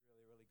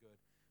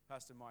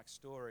Pastor Mike's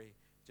story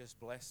just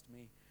blessed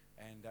me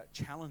and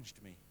challenged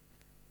me,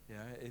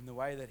 in the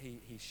way that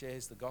he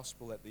shares the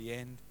gospel at the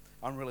end.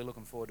 I'm really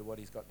looking forward to what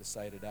he's got to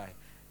say today,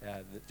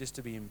 just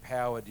to be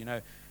empowered.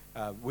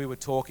 We were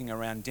talking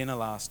around dinner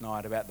last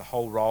night about the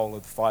whole role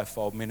of the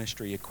fivefold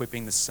ministry,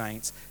 equipping the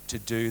saints to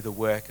do the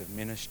work of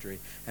ministry.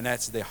 And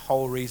that's the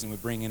whole reason we're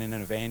bringing in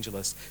an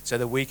evangelist, so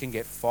that we can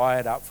get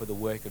fired up for the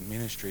work of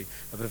ministry,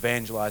 of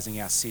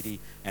evangelizing our city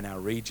and our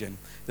region,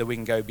 that we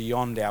can go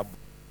beyond our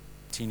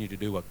continue to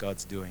do what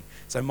God's doing.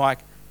 So Mike,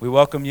 we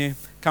welcome you.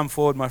 Come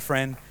forward, my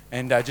friend,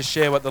 and just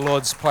share what the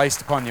Lord's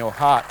placed upon your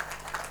heart.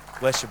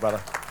 Bless you,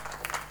 brother.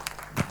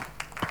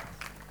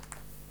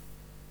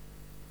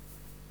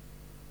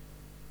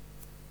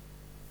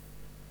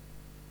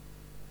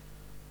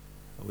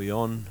 Are we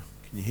on?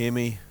 Can you hear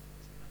me?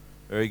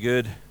 Very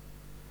good.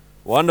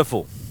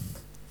 Wonderful.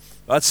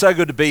 It's so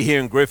good to be here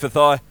in Griffith.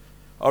 I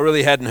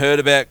really hadn't heard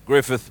about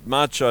Griffith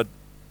much.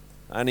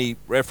 Only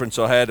reference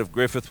I had of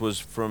Griffith was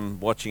from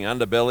watching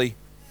Underbelly.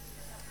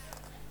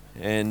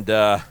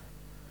 But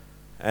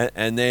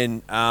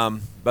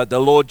the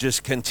Lord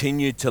just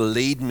continued to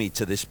lead me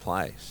to this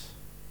place.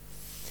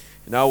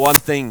 One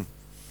thing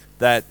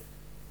that,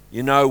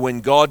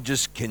 when God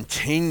just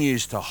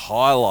continues to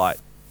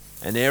highlight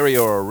an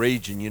area or a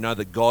region,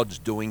 that God's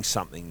doing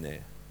something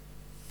there.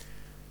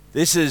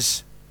 This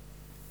is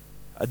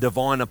a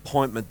divine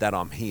appointment that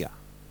I'm here.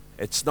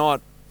 It's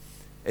not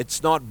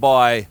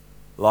by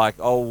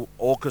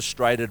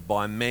orchestrated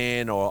by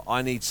man, or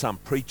I need some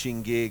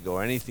preaching gig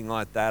or anything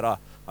like that. I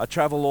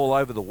travel all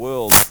over the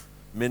world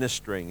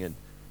ministering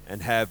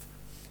and have,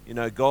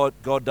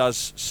 God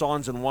does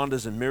signs and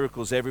wonders and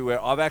miracles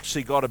everywhere. I've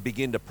actually got to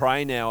begin to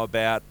pray now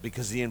about,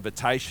 because the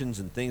invitations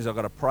and things, I've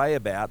got to pray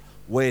about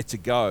where to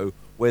go,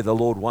 where the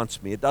Lord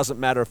wants me. It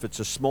doesn't matter if it's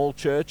a small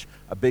church,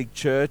 a big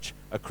church,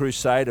 a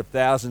crusade of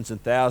thousands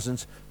and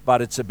thousands, but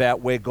it's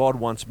about where God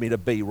wants me to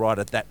be right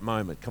at that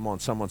moment. Come on,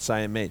 someone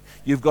say amen.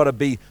 You've got to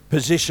be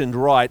positioned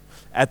right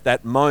at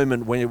that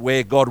moment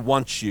where God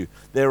wants you.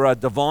 There are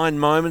divine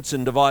moments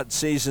and divine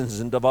seasons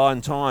and divine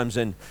times,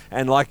 and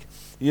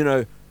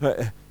the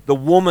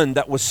woman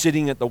that was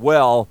sitting at the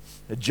well,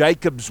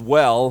 Jacob's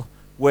well,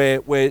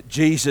 where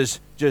Jesus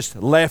just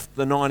left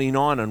the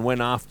 99 and went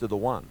after the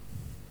one.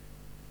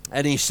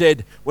 And he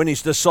said, when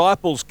his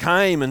disciples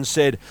came and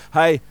said,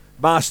 "Hey,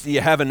 Master, you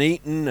haven't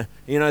eaten,"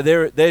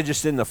 they're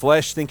just in the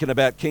flesh thinking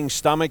about King's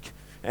stomach,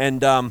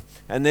 and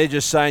they're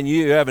just saying,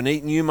 "You haven't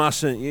eaten. You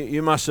must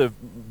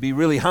be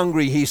really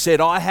hungry." He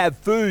said, "I have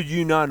food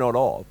you know not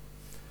of.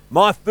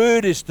 My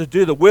food is to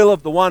do the will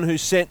of the one who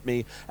sent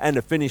me and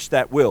to finish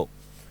that will,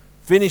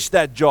 finish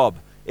that job."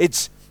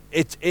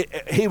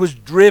 He was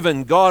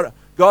driven.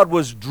 God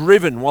was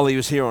driven while he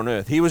was here on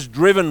earth. He was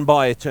driven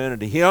by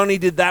eternity. He only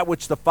did that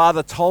which the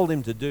Father told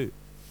him to do.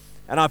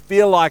 And I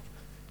feel like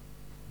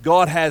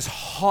God has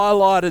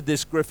highlighted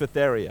this Griffith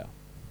area.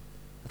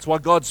 That's why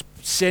God's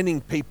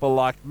sending people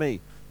like me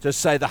to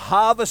say, the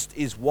harvest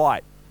is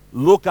white.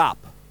 Look up.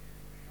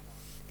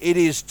 It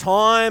is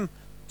time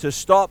to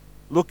stop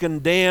looking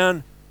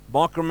down,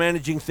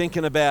 micromanaging,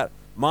 thinking about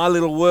my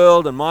little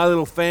world and my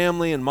little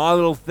family and my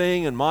little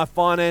thing and my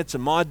finance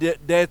and my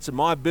debts and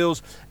my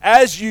bills.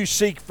 As you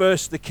seek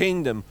first the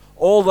kingdom,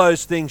 all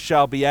those things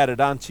shall be added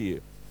unto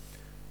you.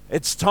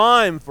 It's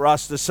time for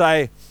us to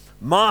say,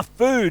 my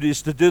food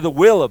is to do the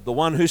will of the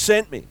one who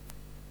sent me.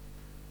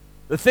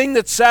 The thing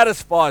that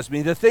satisfies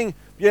me,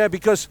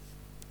 because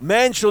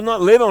man shall not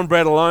live on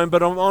bread alone,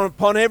 but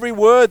upon every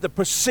word that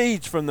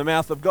proceeds from the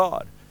mouth of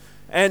God.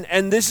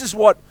 And this is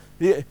what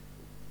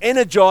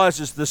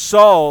energizes the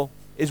soul,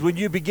 is when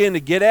you begin to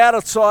get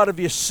outside of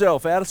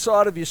yourself,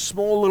 outside of your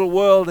small little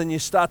world, and you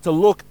start to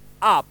look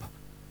up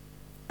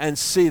and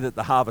see that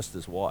the harvest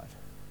is white.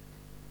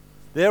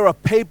 There are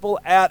people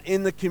out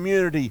in the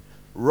community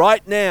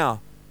right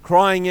now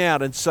crying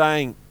out and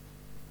saying,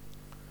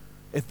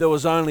 if there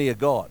was only a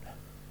God.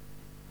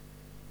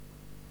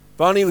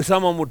 If only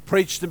someone would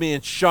preach to me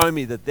and show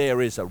me that there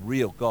is a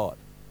real God.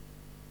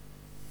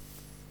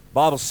 The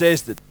Bible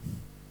says that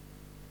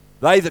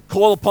they that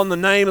call upon the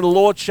name of the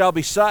Lord shall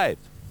be saved.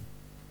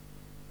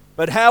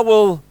 But how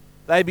will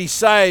they be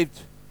saved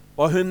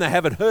by whom they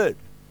haven't heard?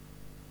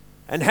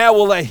 And how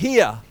will they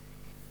hear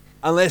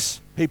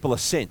unless people are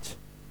sent?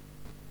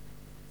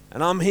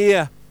 And I'm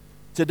here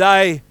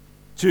today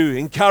to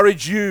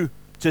encourage you,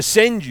 to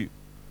send you.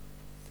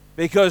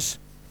 Because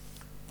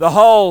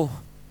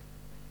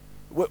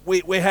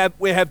we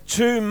have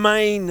two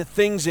main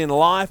things in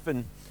life,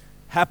 and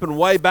happened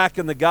way back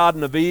in the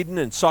Garden of Eden,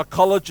 and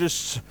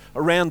psychologists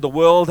around the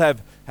world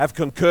have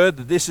concurred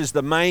that this is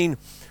the main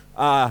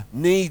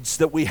needs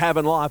that we have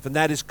in life, and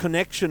that is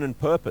connection and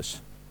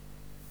purpose.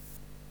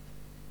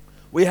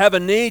 We have a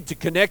need to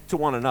connect to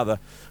one another.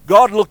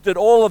 God looked at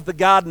all of the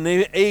Garden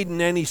of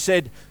Eden and he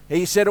said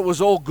it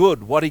was all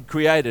good, what he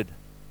created.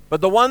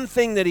 But the one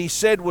thing that he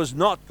said was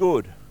not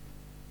good,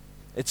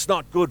 it's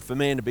not good for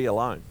man to be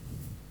alone.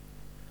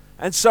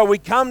 And so we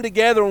come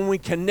together and we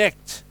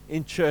connect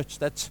in church.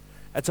 That's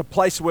a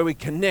place where we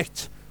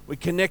connect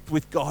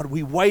with God.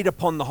 We wait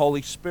upon the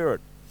Holy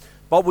Spirit.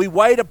 but we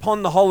wait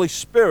upon the Holy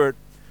Spirit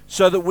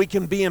so that we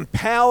can be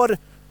empowered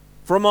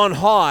from on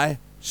high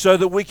so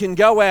that we can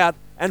go out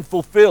and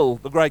fulfill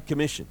the Great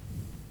Commission.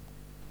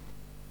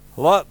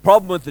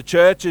 Problem with the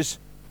church is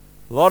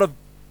a lot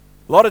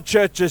of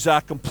churches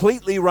are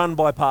completely run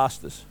by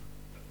pastors.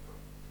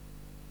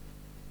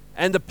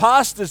 And the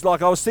pastors,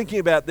 like I was thinking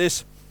about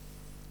this,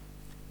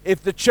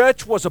 if the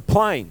church was a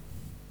plane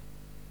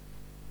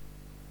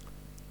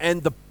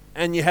and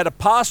you had a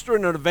pastor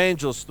and an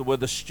evangelist that were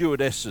the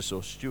stewardesses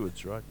or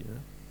stewards, right? You know?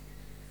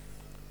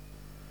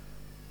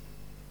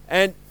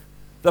 And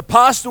the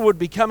pastor would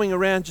be coming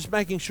around just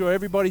making sure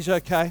everybody's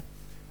okay.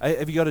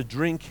 Have you got a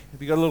drink?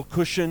 Have you got a little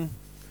cushion?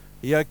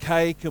 Are you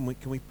okay? Can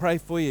we pray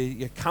for you?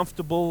 You're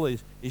comfortable?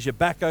 Is your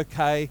back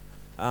okay?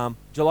 Do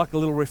you like a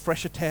little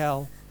refresher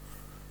towel?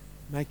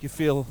 Make you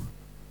feel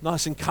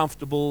nice and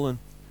comfortable, and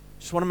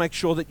just want to make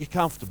sure that you're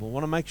comfortable.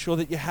 Want to make sure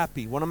that you're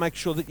happy. Want to make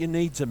sure that your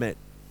needs are met.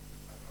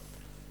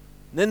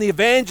 And then the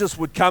evangelist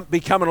would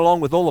be coming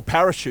along with all the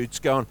parachutes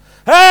going,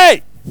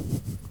 "Hey!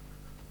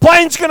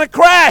 Plane's going to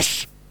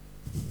crash!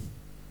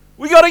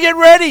 We got to get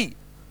ready!"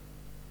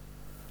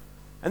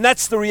 And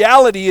that's the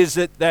reality, is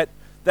that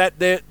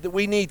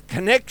we need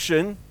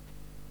connection,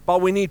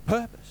 but we need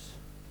purpose.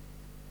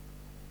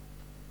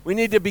 We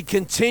need to be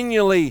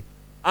continually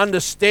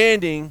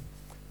understanding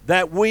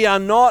that we are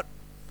not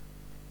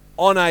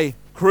on a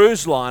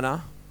cruise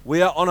liner,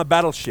 we are on a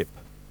battleship.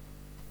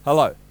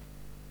 Hello.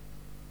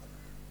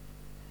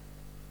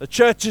 The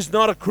church is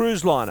not a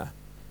cruise liner,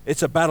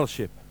 it's a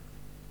battleship.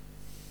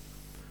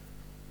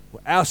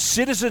 Our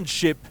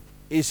citizenship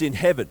is in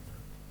heaven.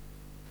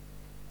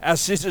 Our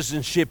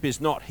citizenship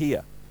is not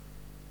here.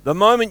 The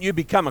moment you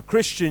become a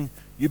Christian,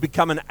 you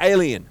become an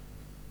alien.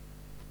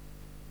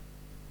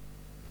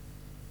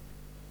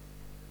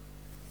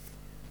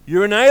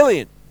 You're an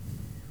alien.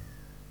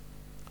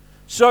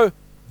 So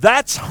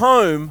that's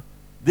home.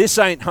 This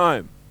ain't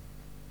home.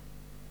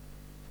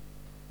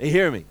 Are you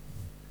hearing me?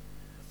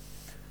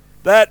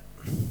 That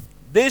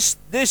this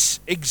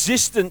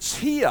existence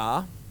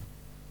here,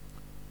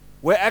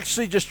 we're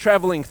actually just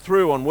traveling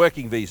through on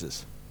working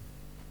visas.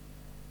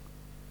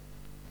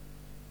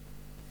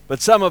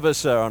 But some of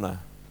us are on a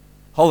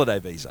holiday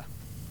visa.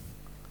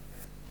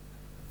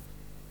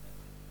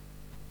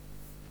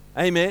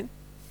 Amen.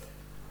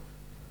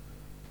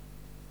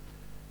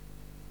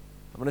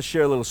 I'm going to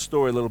share a little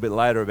story a little bit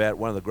later about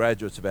one of the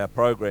graduates of our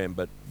program,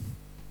 but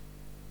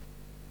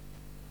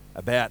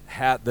about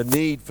how the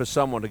need for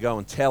someone to go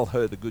and tell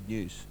her the good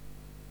news.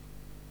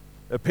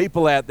 There are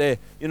people out there,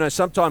 you know,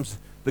 sometimes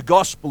the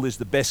gospel is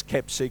the best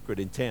kept secret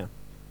in town.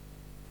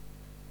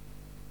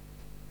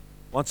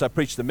 Once I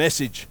preached a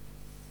message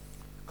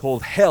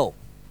called Hell,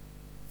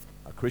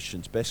 a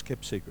Christian's best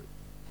kept secret.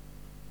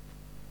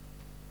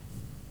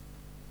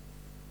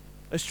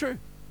 It's true.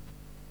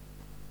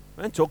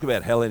 I don't talk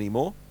about hell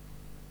anymore.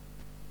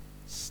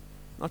 It's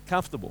not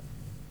comfortable.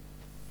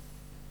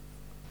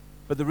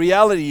 But the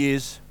reality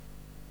is,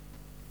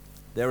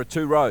 there are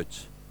two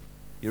roads.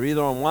 You're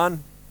either on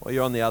one or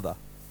you're on the other.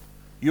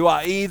 You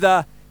are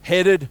either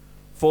headed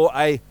for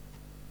a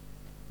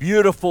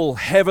beautiful,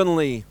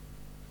 heavenly,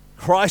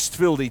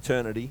 Christ-filled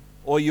eternity,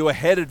 or you are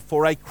headed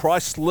for a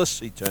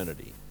Christless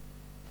eternity.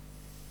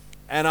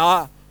 And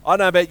I don't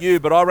know about you,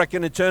 but I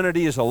reckon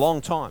eternity is a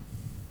long time.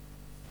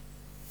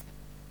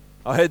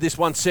 I heard this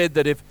once said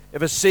that if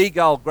a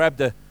seagull grabbed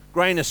a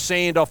grain of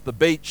sand off the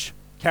beach,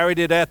 carried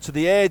it out to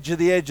the edge of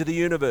the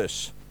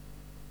universe,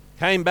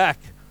 came back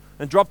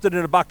and dropped it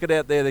in a bucket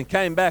out there, then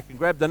came back and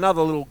grabbed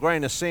another little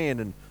grain of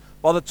sand, and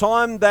by the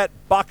time that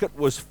bucket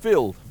was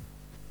filled,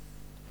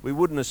 we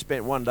wouldn't have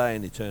spent one day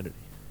in eternity.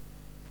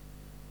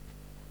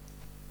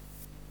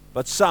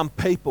 But some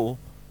people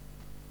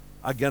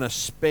are going to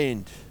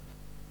spend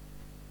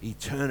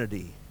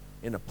eternity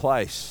in a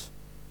place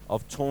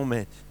of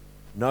torment,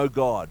 no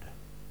God.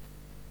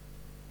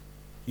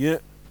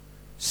 You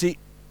see,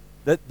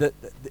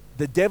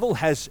 the devil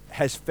has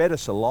fed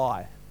us a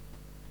lie.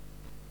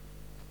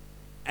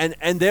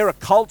 And there are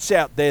cults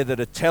out there that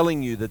are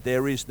telling you that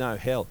there is no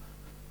hell.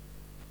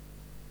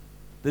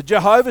 The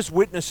Jehovah's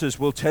Witnesses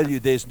will tell you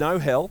there's no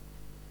hell.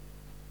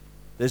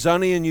 There's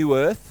only a new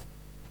earth.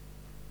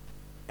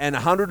 And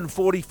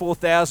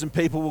 144,000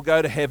 people will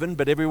go to heaven,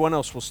 but everyone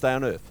else will stay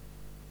on earth.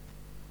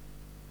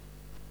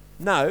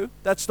 No,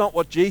 that's not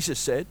what Jesus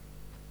said.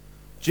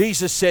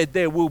 Jesus said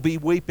there will be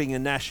weeping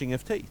and gnashing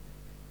of teeth.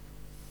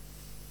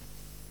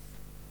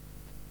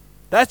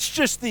 That's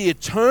just the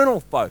eternal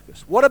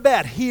focus. What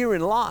about here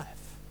in life?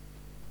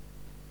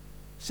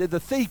 He said the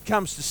thief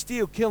comes to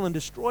steal, kill, and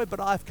destroy, but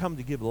I've come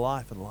to give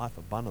life and life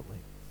abundantly.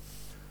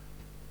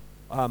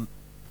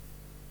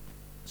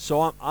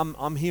 So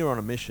I'm here on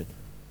a mission.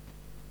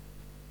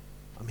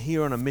 I'm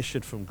here on a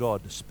mission from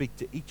God to speak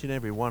to each and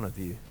every one of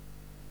you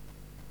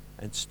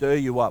and stir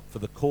you up for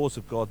the cause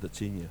of God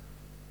that's in you.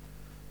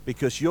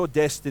 Because your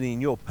destiny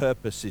and your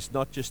purpose is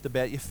not just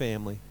about your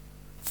family.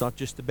 It's not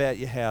just about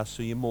your house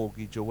or your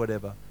mortgage or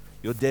whatever.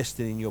 Your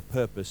destiny and your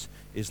purpose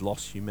is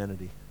lost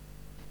humanity.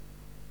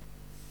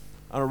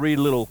 I'm going to read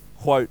a little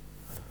quote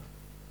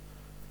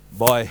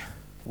by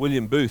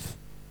William Booth.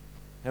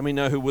 How many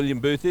know who William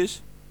Booth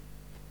is?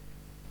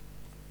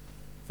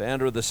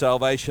 Founder of the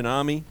Salvation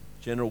Army,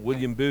 General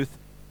William Booth.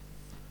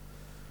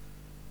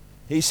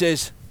 He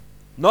says,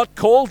 "Not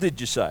called, did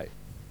you say?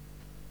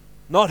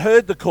 Not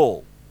heard the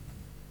call?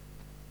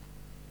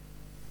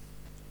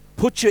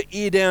 Put your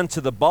ear down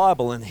to the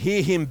Bible and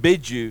hear him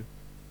bid you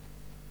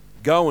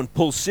go and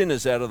pull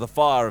sinners out of the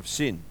fire of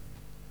sin.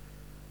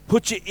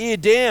 Put your ear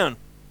down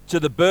to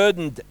the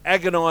burdened,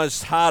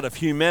 agonized heart of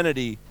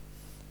humanity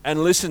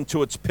and listen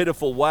to its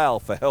pitiful wail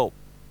for help.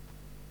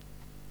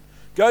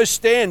 Go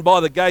stand by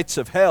the gates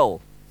of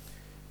hell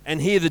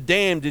and hear the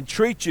damned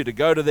entreat you to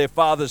go to their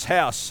Father's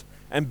house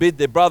and bid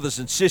their brothers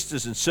and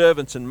sisters and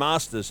servants and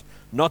masters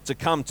not to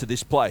come to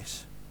this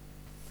place.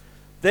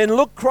 Then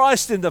look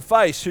Christ in the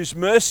face, whose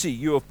mercy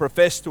you have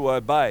professed to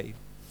obey,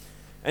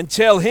 and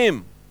tell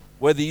him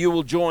whether you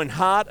will join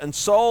heart and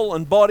soul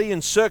and body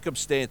and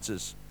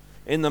circumstances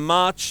in the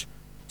march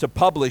to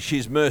publish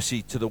his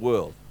mercy to the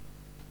world."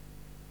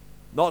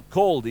 Not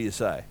called, do you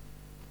say?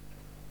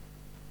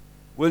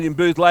 William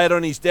Booth laid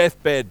on his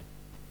deathbed.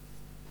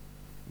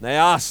 They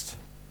asked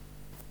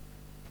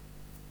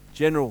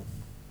General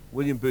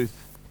William Booth,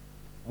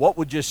 "What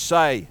would you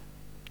say?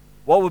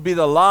 What would be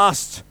the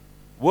last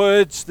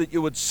words that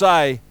you would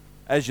say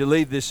as you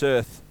leave this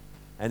earth?"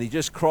 And he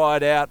just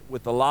cried out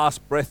with the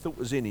last breath that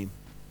was in him,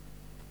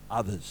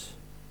 "Others.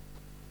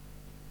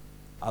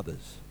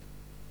 Others."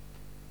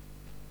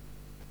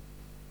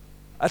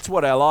 That's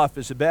what our life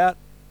is about.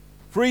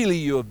 Freely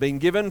you have been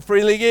given,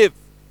 freely give.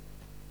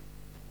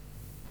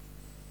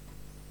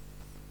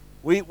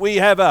 We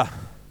have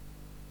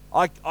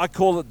I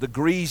call it the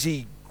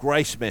greasy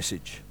grace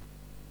message.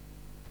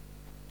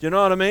 Do you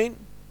know what I mean?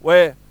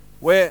 Where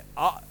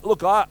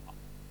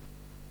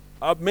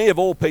me of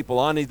all people,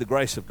 I need the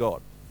grace of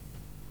God.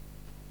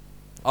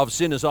 Of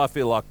sinners, I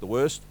feel like the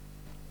worst.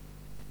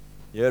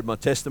 You heard my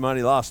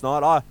testimony last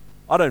night.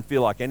 I don't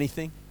feel like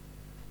anything.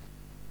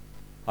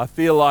 I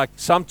feel like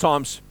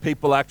sometimes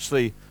people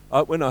actually,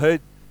 when I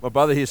heard my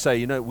brother here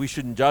say, we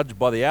shouldn't judge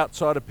by the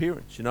outside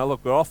appearance.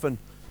 Look, we're often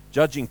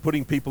judging,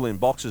 putting people in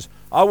boxes.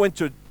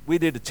 We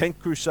did a tent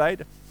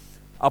crusade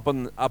up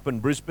in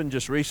Brisbane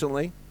just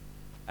recently,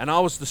 and I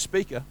was the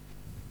speaker.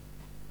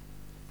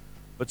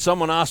 But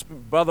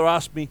brother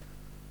asked me,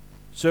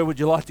 "Sir, would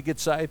you like to get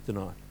saved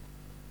tonight?"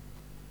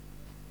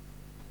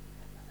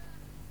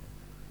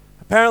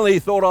 Apparently he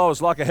thought I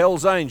was like a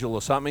Hell's Angel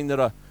or something,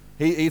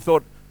 he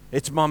thought,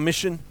 it's my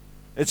mission.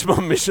 It's my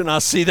mission. I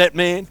see that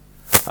man.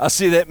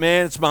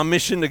 It's my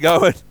mission to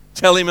go and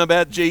tell him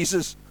about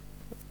Jesus.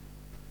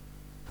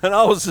 And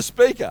I was the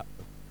speaker.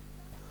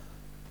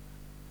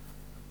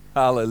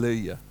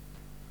 Hallelujah.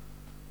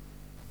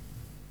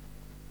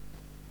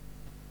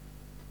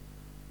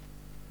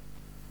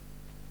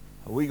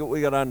 We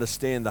got to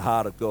understand the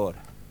heart of God.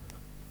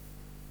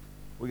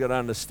 We got to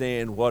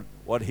understand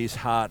what his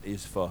heart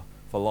is for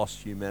lost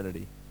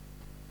humanity.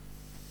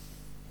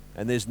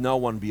 And there's no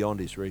one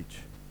beyond his reach.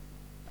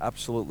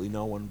 Absolutely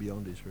no one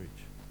beyond his reach.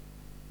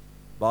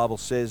 The Bible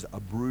says, a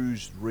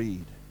bruised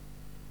reed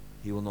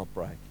he will not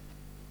break.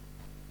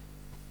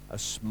 A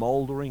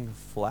smouldering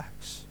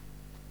flax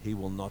he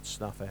will not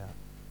snuff out.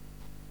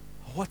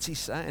 What's he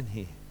saying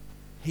here?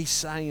 He's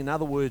saying, in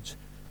other words,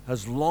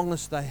 as long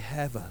as they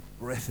have a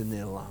breath in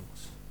their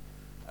lungs,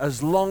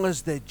 as long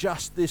as they're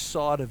just this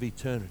side of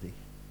eternity,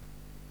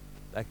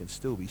 they can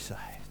still be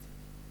saved.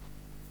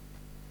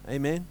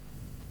 Amen?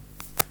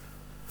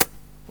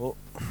 Well,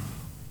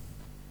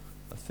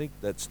 I think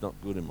that's not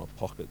good in my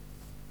pocket.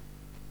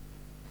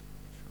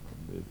 Try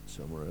and move it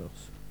somewhere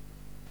else.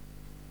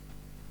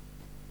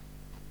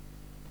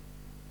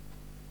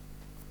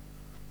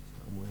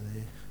 Somewhere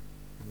there.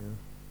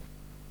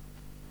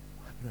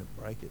 I hope I don't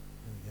break it.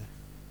 There we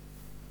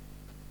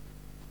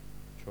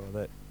go.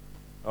 Try that.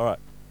 All right.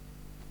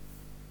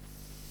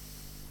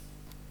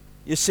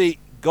 You see,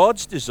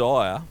 God's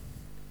desire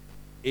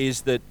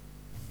is that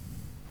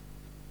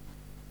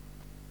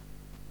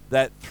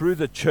through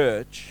the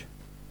church,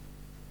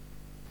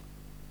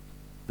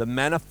 the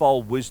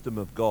manifold wisdom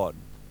of God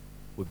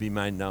would be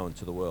made known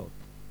to the world.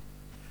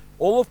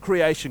 All of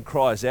creation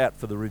cries out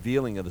for the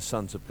revealing of the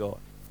sons of God.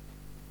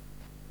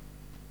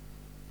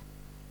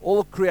 All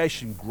of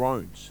creation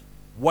groans,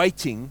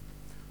 waiting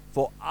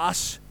for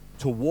us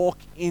to walk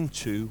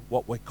into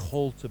what we're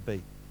called to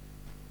be,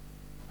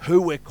 who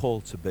we're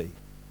called to be.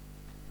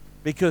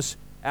 Because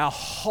our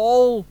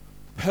whole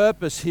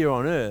purpose here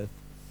on earth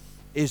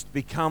is to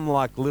become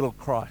like little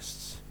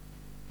Christs.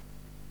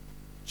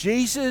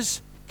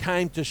 Jesus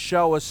came to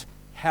show us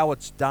how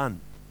it's done.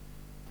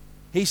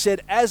 He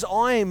said, as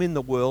I am in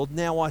the world,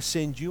 now I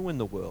send you in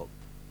the world.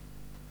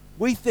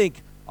 We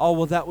think, oh,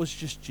 well, that was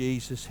just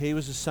Jesus. He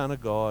was the Son of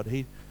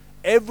God.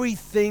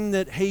 Everything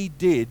that he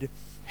did,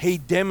 he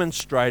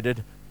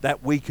demonstrated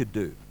that we could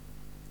do.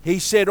 He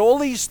said, all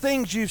these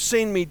things you've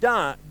seen me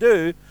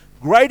do,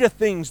 greater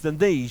things than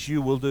these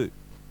you will do.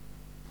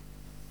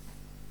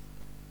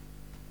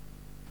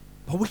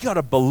 But we got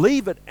to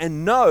believe it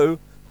and know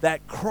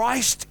that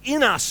Christ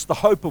in us, the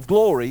hope of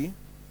glory,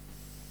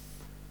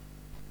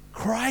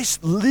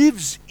 Christ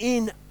lives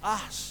in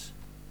us.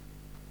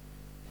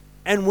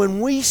 And when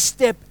we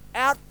step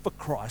out for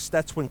Christ,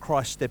 that's when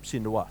Christ steps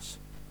into us.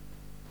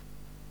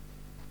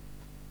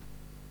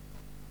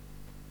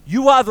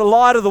 You are the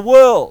light of the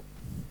world.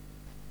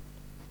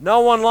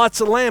 No one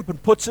lights a lamp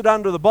and puts it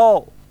under the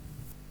bowl.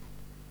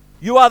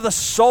 You are the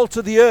salt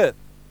of the earth.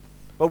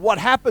 But what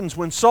happens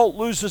when salt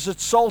loses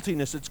its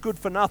saltiness? It's good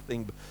for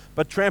nothing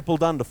but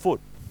trampled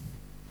underfoot.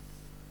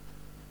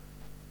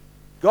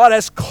 God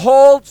has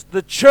called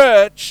the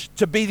church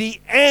to be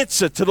the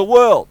answer to the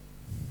world.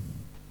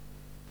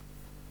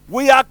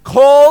 We are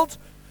called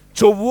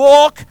to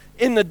walk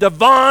in the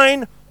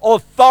divine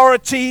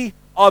authority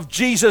of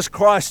Jesus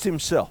Christ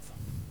himself.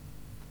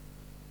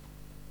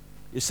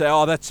 You say,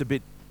 oh, that's a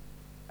bit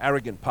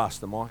arrogant,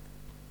 Pastor Mike.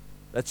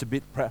 That's a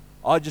bit proud.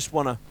 I just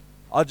want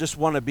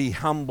to be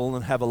humble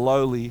and have a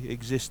lowly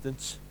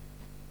existence.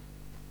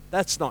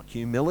 That's not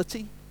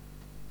humility.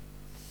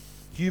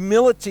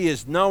 Humility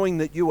is knowing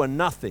that you are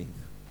nothing,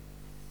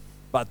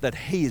 but that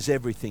he is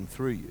everything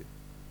through you.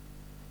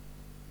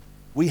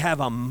 We have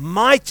a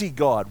mighty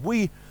God.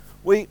 We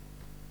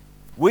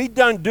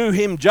don't do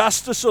him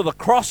justice or the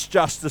cross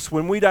justice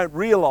when we don't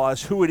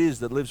realize who it is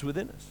that lives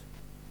within us.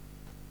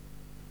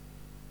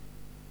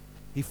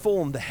 He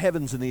formed the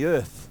heavens and the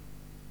earth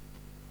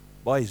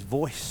by his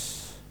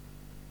voice.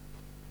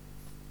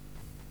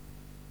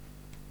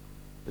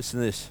 Listen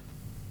to this.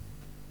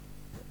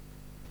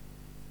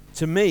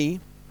 To me,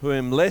 who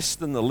am less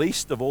than the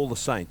least of all the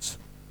saints.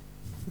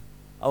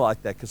 I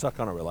like that because I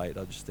kind of relate.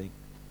 I just think,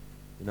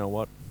 you know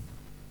what?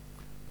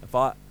 If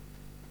I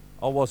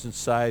wasn't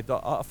saved,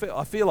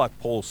 I feel like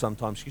Paul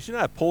sometimes. Because you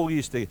know,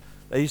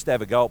 they used to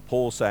have a go at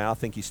Paul saying, I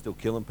think he's still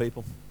killing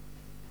people.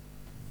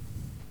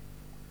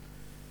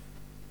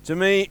 To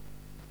me,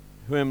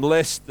 who am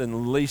less than the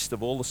least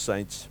of all the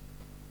saints,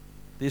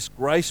 this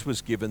grace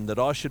was given that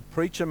I should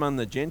preach among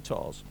the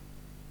Gentiles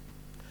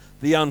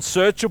the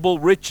unsearchable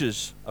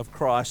riches of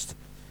Christ,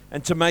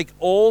 and to make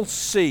all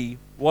see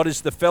what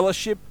is the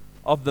fellowship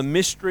of the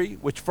mystery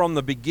which from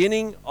the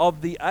beginning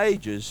of the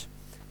ages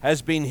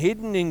has been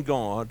hidden in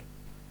God,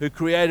 who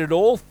created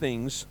all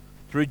things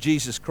through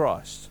Jesus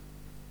Christ,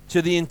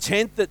 to the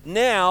intent that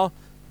now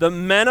the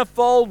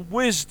manifold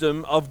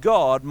wisdom of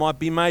God might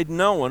be made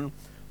known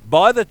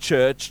by the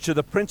church to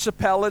the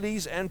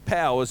principalities and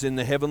powers in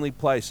the heavenly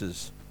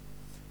places,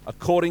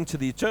 according to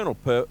the eternal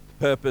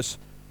purpose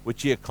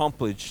which he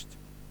accomplished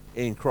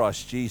in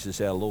Christ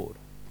Jesus our Lord.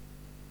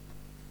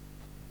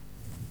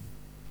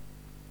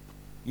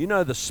 You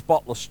know the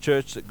spotless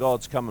church that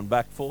God's coming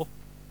back for?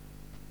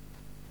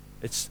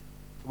 It's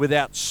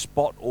without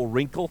spot or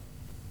wrinkle.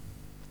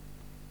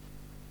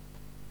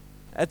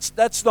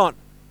 That's not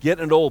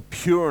getting it all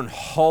pure and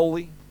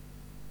holy,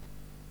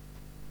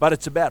 but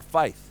it's about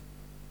faith.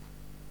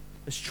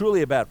 It's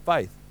truly about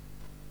faith.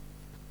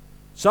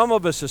 Some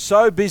of us are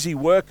so busy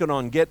working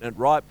on getting it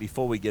right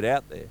before we get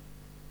out there.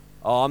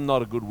 Oh, I'm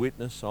not a good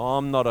witness.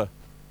 Oh,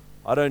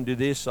 I don't do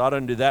this. I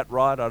don't do that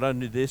right. I don't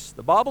do this.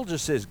 The Bible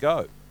just says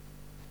go.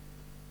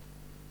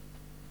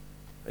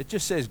 It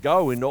just says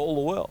go into all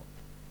the world.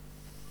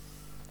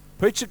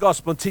 Preach the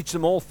gospel and teach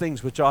them all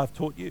things which I have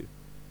taught you.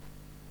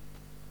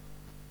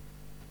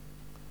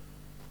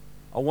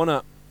 I want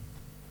to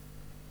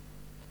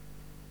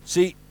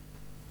see,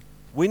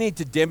 we need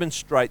to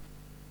demonstrate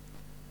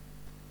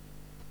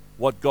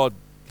what God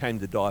came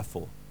to die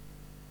for.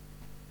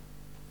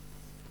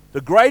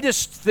 The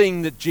greatest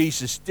thing that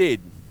Jesus did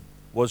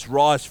was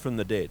rise from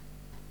the dead.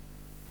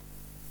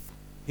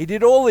 He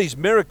did all these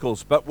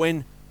miracles, but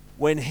when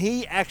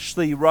he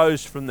actually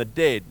rose from the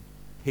dead,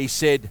 he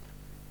said,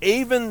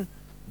 even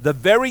the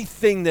very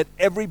thing that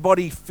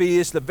everybody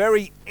fears, the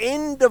very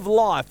end of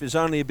life, is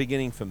only a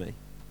beginning for me.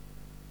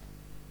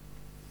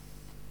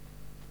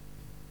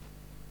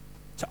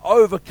 To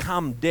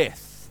overcome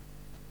death.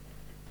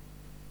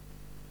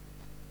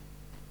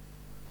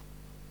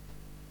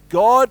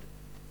 God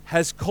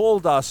has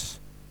called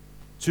us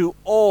to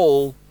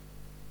all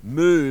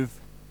move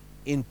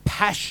in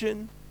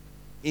passion,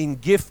 in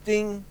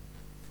gifting,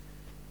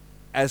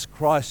 as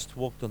Christ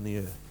walked on the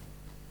earth.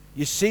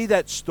 You see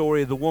that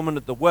story of the woman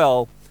at the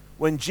well.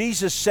 When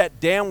Jesus sat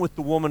down with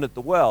the woman at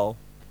the well,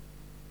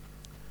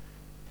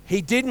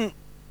 he didn't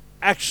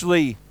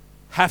actually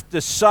have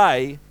to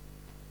say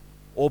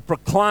or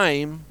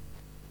proclaim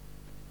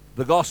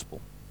the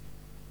gospel.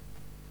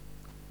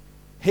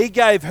 He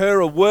gave her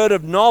a word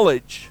of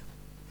knowledge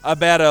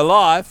about her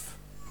life.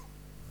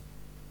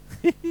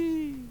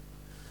 He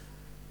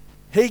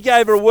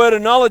gave her a word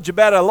of knowledge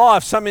about her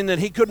life, something that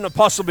he couldn't have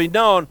possibly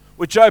known,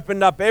 which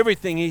opened up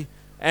everything.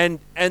 And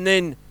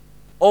then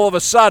all of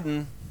a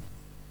sudden,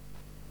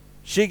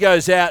 she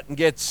goes out and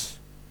gets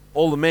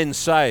all the men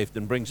saved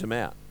and brings them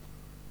out.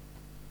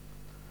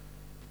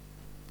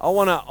 I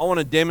want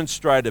to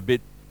demonstrate a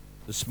bit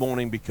this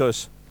morning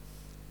because,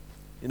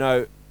 you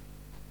know,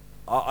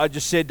 I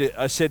said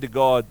to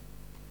God,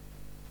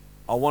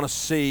 I want to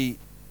see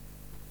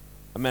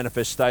a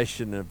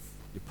manifestation of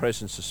your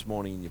presence this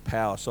morning and your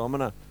power. So I'm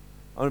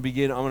gonna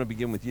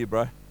begin with you,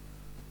 bro.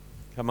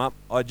 come up.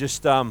 I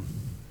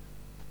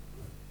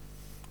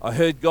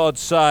heard God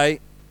say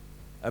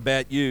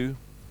about you,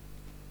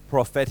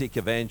 prophetic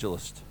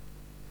evangelist.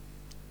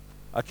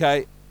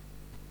 Okay,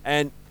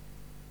 and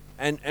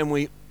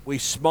we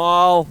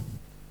smile,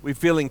 we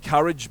feel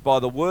encouraged by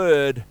the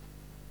word,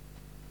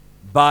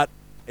 but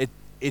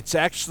it's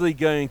actually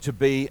going to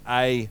be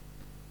a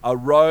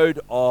road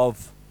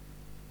of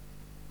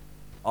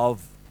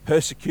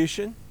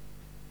persecution.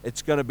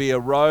 It's going to be a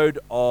road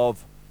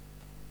of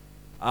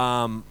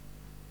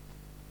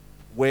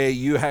where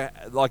you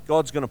like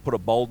God's going to put a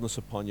boldness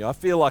upon you. I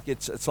feel like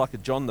it's like a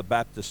John the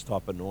Baptist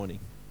type anointing,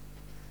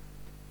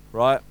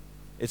 right?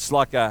 It's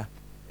like an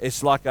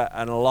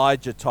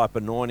Elijah type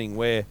anointing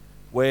where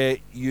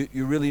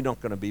you're really not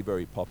going to be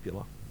very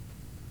popular.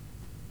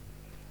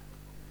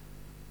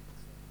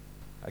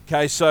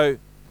 Okay, so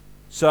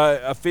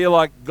I feel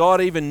like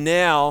God even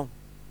now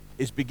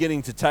is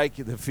beginning to take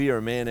the fear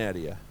of man out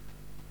of you.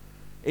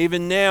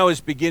 Even now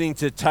is beginning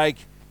to take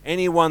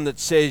anyone that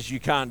says you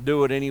can't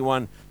do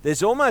it,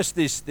 there's almost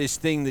this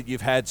thing that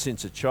you've had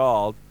since a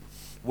child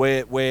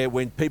where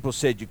when people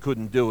said you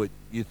couldn't do it,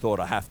 you thought,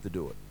 I have to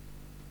do it.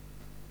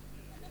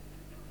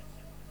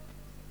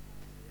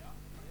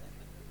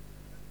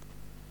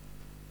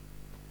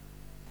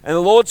 And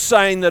the Lord's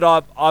saying that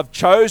I've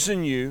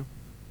chosen you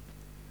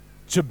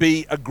to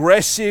be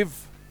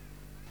aggressive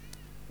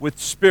with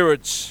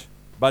spirits,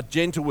 but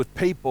gentle with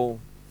people.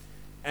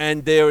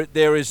 And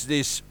there is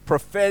this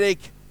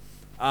prophetic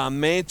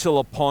mantle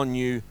upon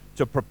you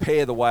to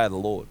prepare the way of the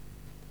Lord.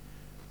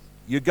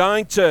 You're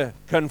going to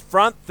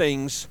confront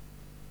things,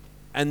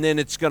 and then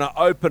it's going to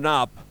open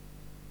up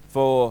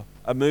for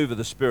a move of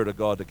the Spirit of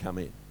God to come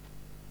in.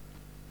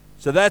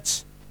 So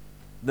that's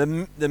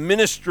the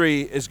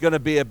ministry is going to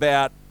be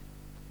about,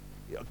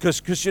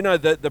 because you know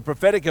the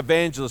prophetic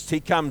evangelist, he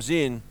comes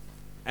in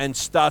and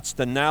starts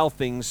to nail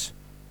things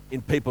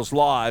in people's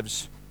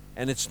lives,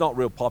 and it's not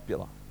real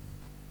popular.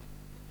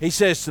 He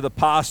says to the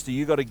pastor,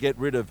 you got to get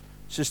rid of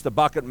Sister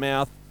Bucket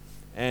Mouth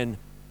and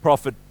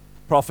Prophet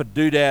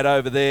Doodad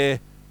over there,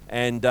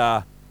 and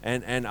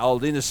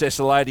old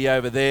intercessor lady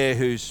over there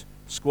who's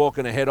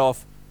squawking her head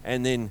off,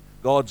 and then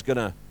God's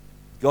gonna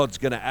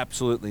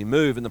absolutely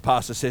move. And the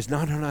pastor says,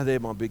 no, they're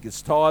my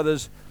biggest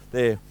tithers.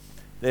 They're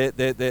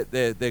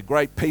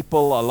great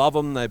people. I love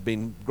them. They've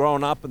been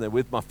growing up and they're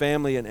with my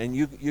family, and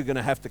you're going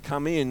to have to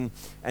come in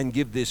and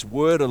give this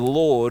word of the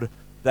Lord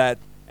that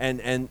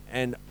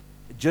and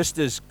just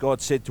as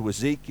God said to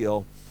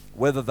Ezekiel,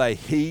 whether they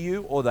hear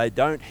you or they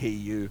don't hear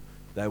you,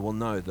 they will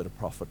know that a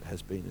prophet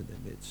has been in their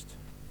midst.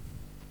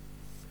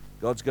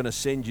 God's going to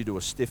send you to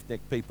a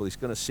stiff-necked people. He's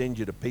going to send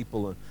you to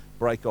people and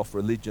break off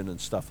religion and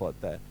stuff like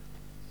that.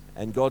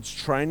 And God's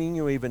training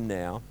you even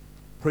now,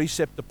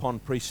 precept upon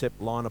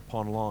precept, line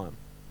upon line.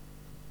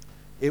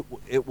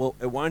 It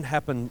won't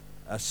happen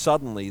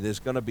suddenly. There's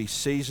going to be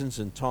seasons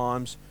and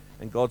times,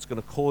 and God's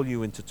going to call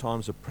you into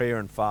times of prayer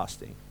and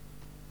fasting.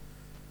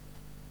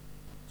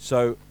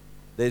 So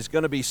there's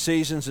going to be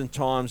seasons and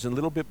times, and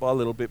little bit by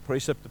little bit,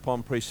 precept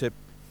upon precept,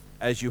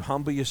 as you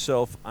humble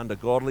yourself under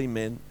godly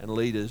men and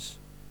leaders,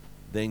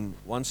 then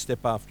one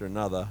step after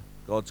another,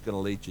 God's going to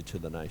lead you to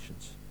the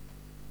nations.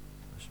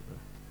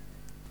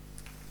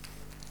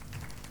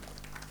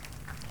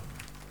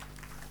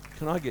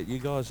 Can I get you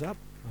guys up?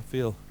 I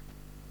feel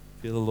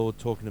the Lord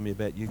talking to me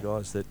about you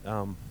guys that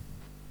I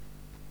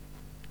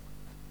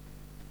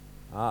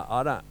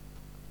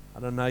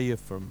don't know you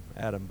from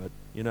Adam, but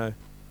you know,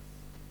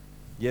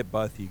 yeah,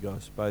 both you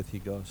guys.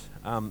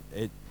 And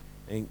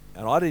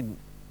I didn't.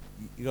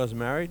 You guys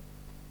married?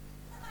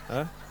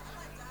 Huh?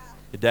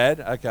 Your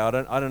dad? Okay, I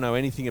don't know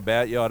anything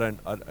about you.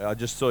 I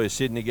just saw you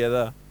sitting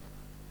together.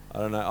 I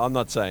don't know. I'm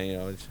not saying, you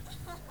know,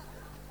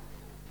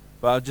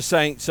 but I'm just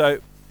saying. So,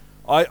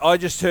 I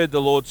just heard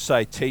the Lord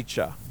say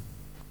teacher.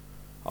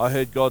 I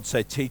heard God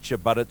say teacher,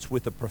 but it's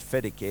with a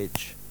prophetic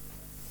edge,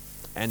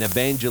 an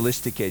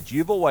evangelistic edge.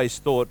 You've always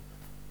thought,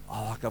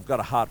 oh, like I've got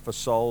a heart for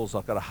souls.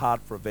 I've got a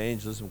heart for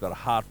evangelism. I've got a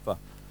heart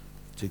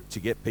to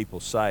get people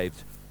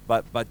saved.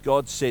 But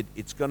God said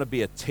it's going to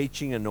be a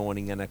teaching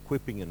anointing and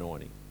equipping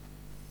anointing,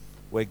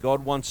 where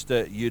God wants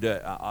you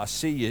to. I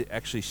see you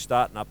actually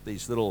starting up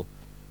these little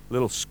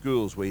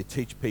schools where you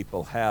teach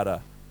people how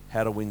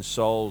to win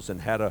souls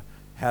and how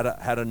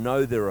to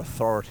know their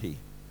authority.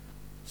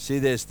 See,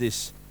 there's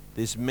this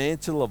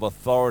mantle of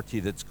authority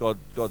that's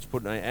God's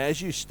put in.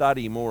 As you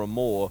study more and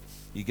more,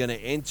 you're going to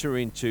enter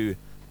into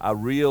a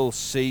real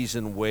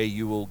season where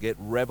you will get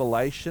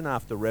revelation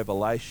after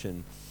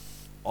revelation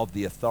of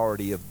the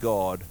authority of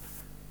God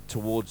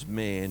towards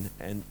man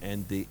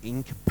and the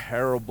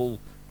incomparable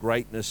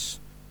greatness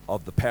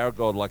of the power of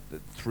God, like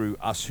through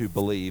us who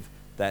believe,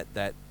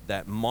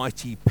 that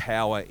mighty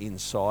power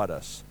inside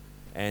us.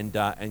 And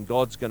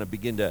God's going to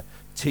begin to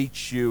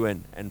teach you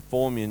and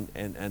form you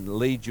and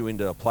lead you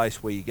into a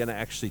place where you're going to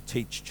actually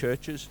teach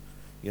churches.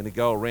 You're going to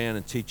go around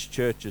and teach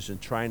churches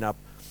and train up.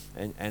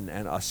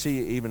 And I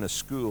see even a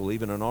school,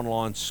 even an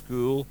online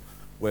school,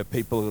 where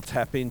people will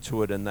tap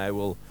into it and they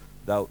will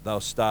they'll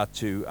start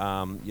to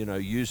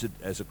use it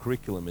as a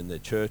curriculum in their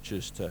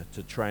churches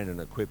to train and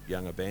equip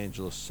young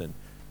evangelists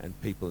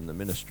and people in the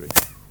ministry.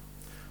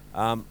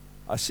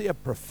 I see a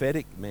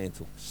prophetic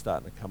mantle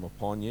starting to come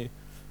upon you.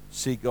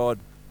 See God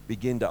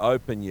begin to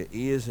open your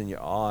ears and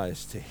your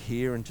eyes to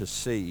hear and to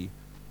see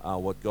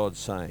what God's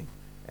saying.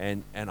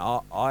 And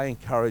I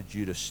encourage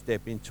you to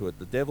step into it.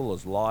 The devil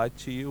has lied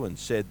to you and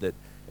said that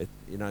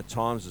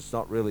times it's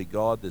not really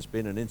God. There's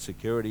been an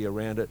insecurity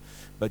around it.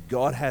 But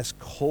God has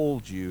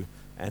called you,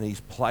 and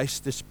he's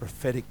placed this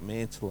prophetic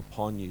mantle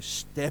upon you.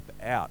 Step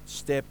out,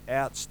 step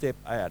out, step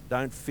out.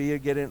 Don't fear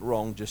getting it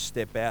wrong. Just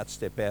step out,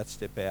 step out,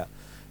 step out.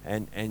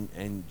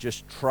 And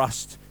just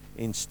trust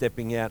in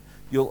stepping out.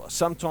 You'll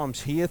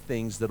sometimes hear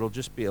things that'll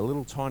just be a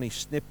little tiny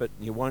snippet,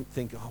 and you won't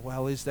think, oh,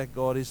 well, is that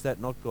God? Is that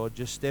not God?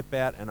 Just step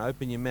out and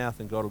open your mouth,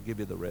 and God will give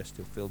you the rest.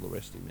 He'll fill the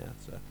rest of your mouth.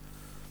 So,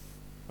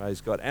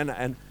 praise God.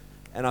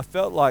 And I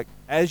felt like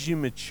as you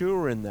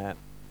mature in that,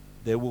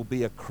 there will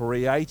be a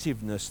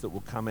creativeness that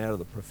will come out of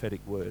the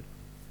prophetic word.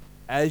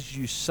 As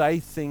you say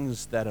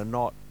things that are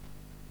not,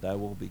 they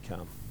will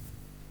become.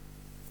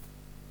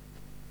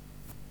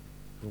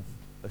 Cool.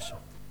 Bless you.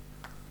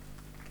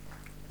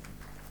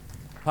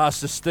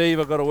 Pastor Steve,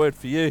 I've got a word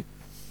for you.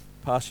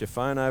 Pass your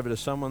phone over to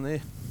someone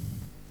there.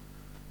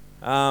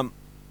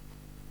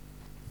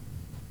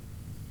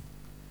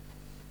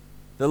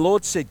 The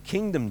Lord said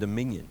kingdom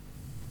dominion.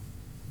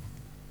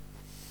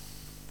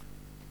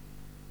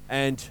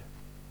 And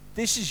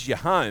this is your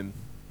home,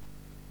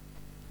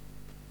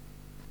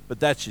 but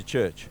that's your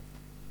church.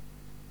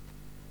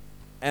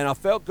 And I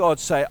felt God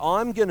say,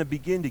 I'm going to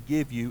begin to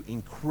give you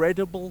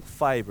incredible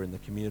favor in the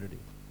community.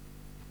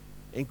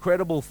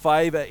 Incredible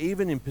favor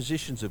even in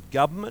positions of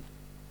government.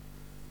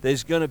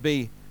 There's going to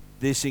be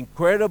this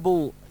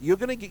incredible, you're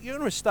going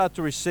to start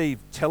to receive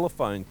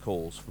telephone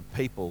calls from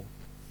people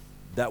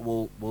that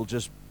will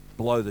just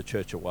blow the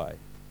church away.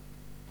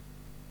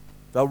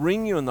 They'll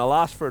ring you and they'll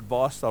ask for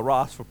advice, they'll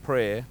ask for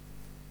prayer.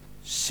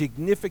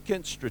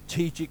 Significant,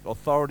 strategic,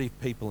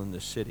 authoritative people in the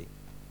city.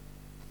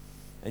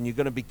 And you're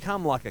going to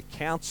become like a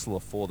counselor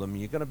for them.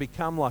 You're going to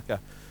become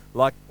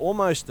like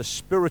almost a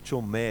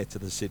spiritual mayor to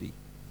the city.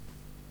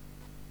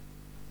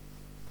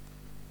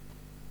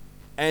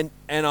 And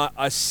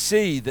I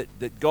see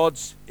that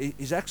God's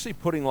is actually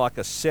putting like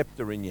a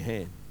scepter in your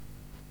hand.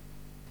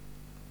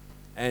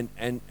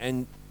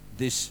 And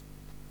this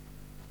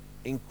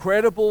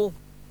incredible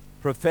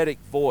prophetic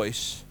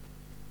voice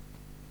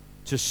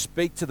to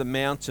speak to the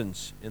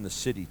mountains in the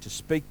city, to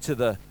speak to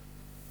the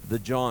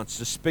giants,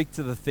 to speak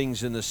to the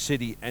things in the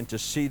city, and to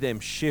see them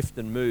shift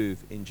and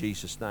move in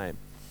Jesus' name.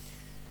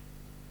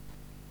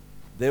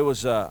 There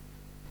was a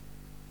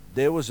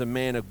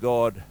man of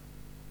God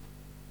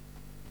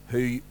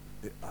who,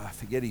 I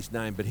forget his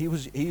name, but he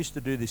used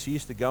to do this. He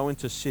used to go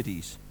into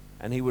cities,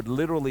 and he would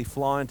literally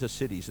fly into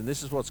cities. And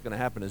this is what's going to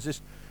happen: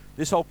 is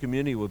this whole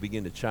community will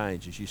begin to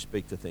change as you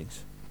speak to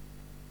things.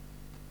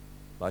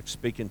 Like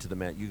speaking to the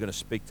mountain, you're going to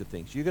speak to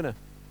things. You're going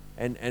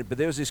to, but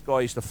there was this guy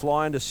who used to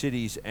fly into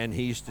cities, and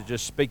he used to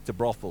just speak to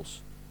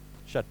brothels.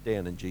 Shut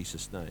down in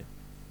Jesus' name.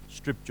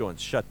 Strip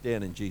joints, shut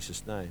down in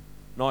Jesus' name.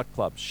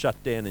 Nightclubs,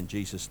 shut down in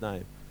Jesus'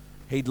 name.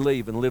 He'd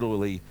leave, and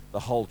literally the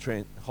whole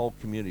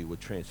community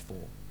would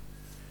transform.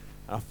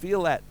 I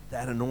feel that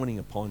anointing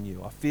upon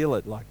you. I feel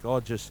it like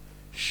God just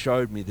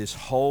showed me this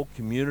whole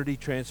community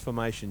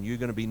transformation. You're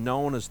going to be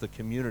known as the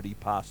community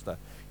pastor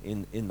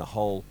in the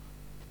whole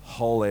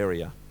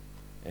area.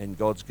 And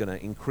God's going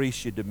to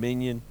increase your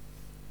dominion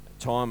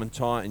time and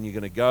time, and you're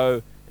going to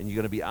go and you're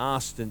going to be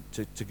asked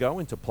to go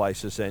into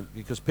places, and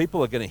because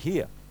people are going to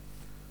hear.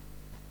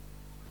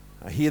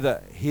 Hear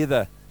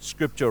the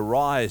scripture,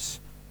 rise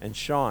and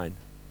shine,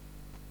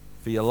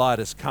 for your light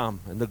has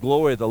come, and the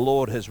glory of the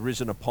Lord has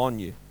risen upon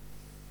you.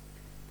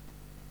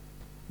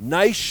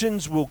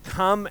 Nations will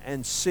come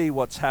and see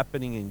what's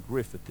happening in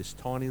Griffith, this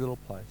tiny little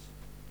place,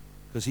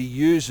 because he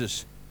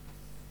uses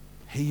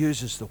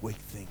the weak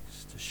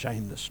things to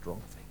shame the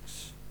strong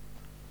things.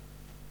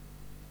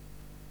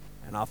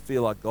 And I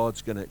feel like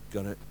God's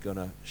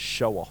gonna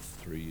show off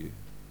through you.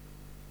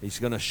 He's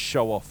gonna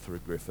show off through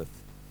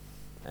Griffith,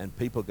 and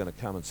people are gonna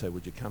come and say,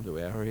 "Would you come to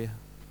our area?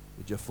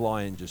 Would you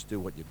fly and just do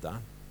what you've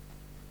done?"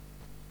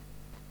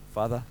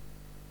 Father,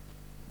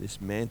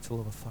 this mantle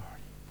of authority,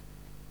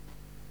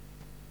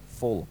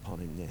 fall upon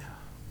him now.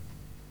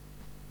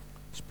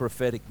 This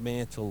prophetic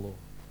mantle, Lord,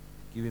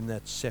 give him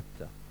that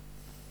scepter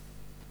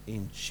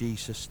in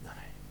Jesus' name.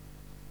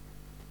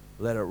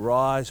 Let it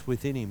rise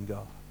within him,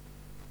 God.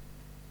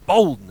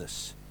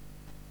 Boldness,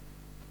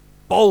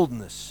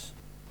 boldness,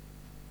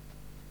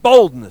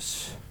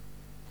 boldness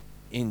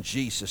in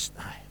Jesus'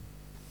 name.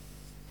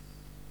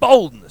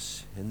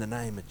 Boldness in the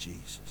name of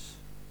Jesus.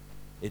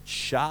 It's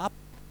sharp.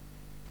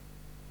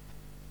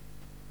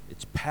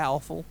 It's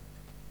powerful.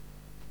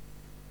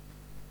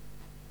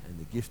 And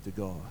the gift of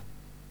God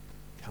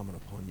coming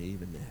upon you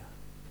even now.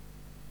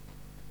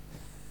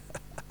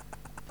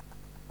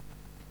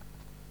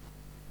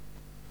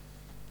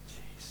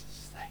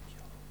 Jesus, thank you,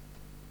 Lord.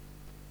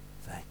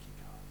 Thank you,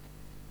 God.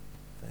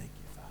 Thank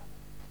you, Father.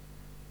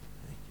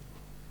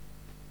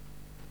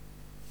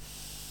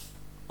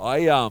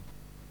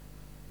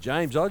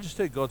 James, I just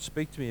heard God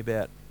speak to me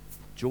about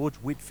George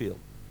Whitfield.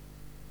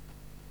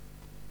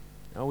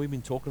 Now, we've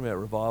been talking about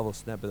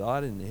revivalists now, but I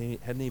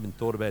hadn't even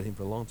thought about him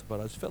for a long time.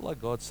 But I just felt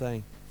like God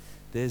saying,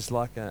 there's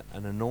like an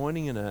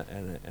anointing and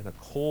a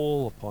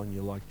call upon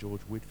you like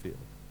George Whitfield.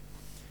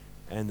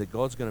 And that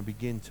God's going to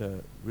begin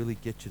to really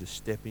get you to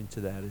step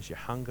into that as you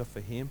hunger for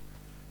Him.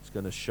 It's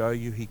going to show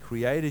you He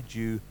created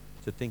you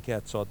to think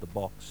outside the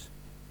box.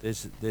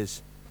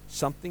 There's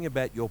something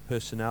about your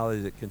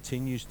personality that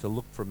continues to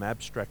look from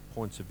abstract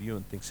points of view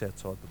and thinks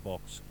outside the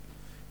box.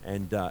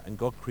 And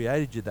God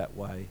created you that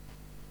way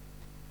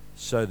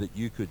so that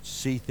you could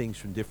see things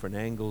from different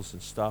angles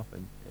and stuff.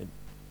 And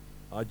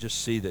I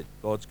just see that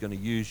God's going to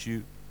use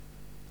you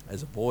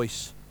as a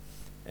voice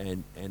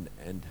and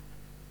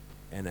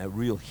a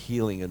real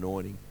healing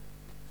anointing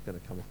is going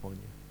to come upon you.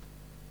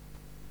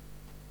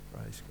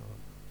 Praise God.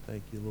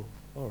 Thank you, Lord.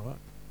 All right.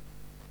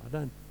 I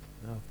don't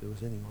know if there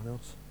was anyone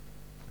else.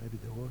 Maybe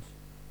there was.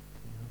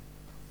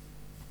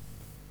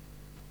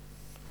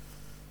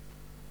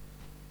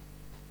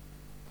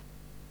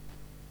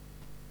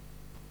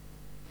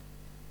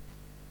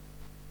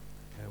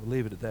 Okay, we'll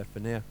leave it at that for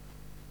now.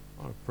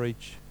 I want to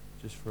preach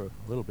just for a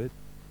little bit.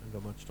 I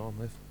haven't got much time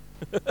left.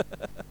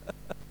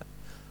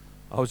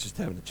 I was just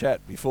having a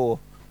chat before.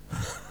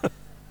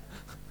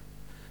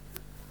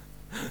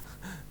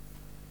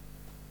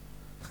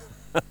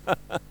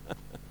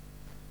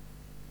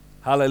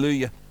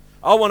 Hallelujah.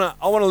 I want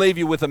to leave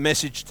you with a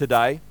message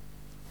today.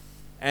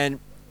 And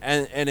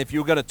if you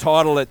were going to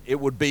title it, it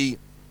would be,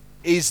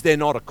 Is There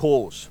Not a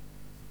Cause?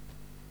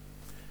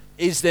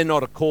 Is there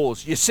not a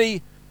cause? You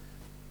see,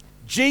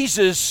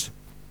 Jesus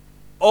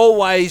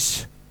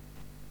always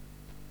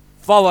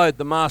followed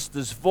the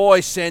Master's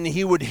voice, and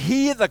He would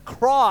hear the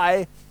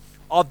cry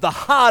of the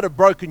heart of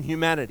broken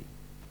humanity.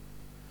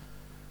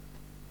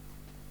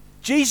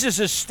 Jesus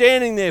is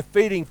standing there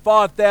feeding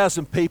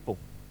 5,000 people.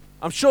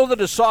 I'm sure the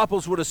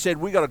disciples would have said,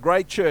 we got a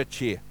great church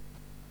here.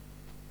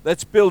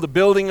 Let's build a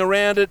building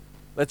around it.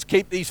 Let's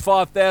keep these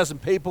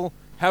 5,000 people.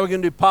 How are we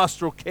going to do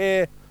pastoral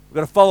care? We've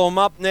got to follow them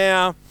up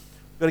now.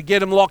 We've got to get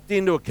them locked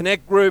into a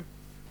connect group.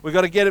 We've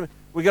got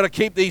to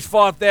keep these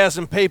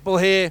 5,000 people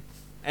here.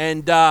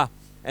 And how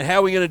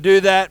are we going to do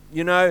that?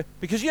 You know,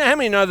 because you know how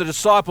many know the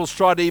disciples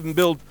tried to even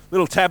build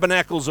little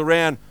tabernacles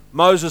around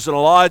Moses and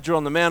Elijah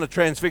on the Mount of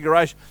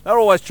Transfiguration. They're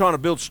always trying to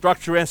build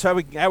structure around how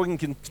we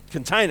can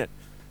contain it.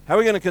 How are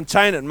we going to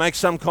contain it and make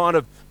some kind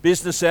of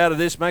business out of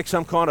this, make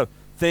some kind of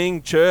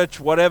thing, church,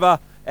 whatever,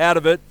 out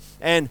of it?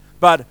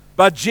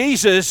 But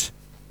Jesus,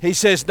 He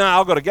says, no,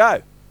 I've got to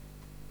go.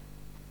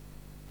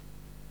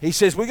 He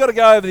says, we've got to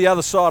go over the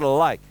other side of the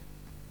lake.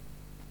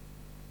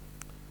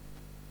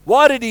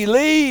 Why did He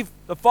leave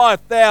the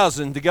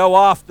 5,000 to go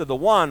after the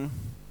one?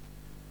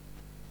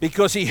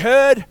 Because He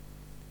heard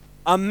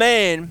a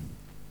man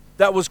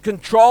that was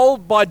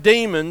controlled by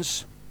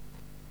demons.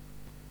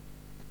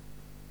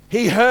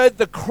 He heard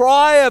the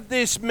cry of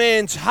this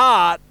man's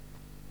heart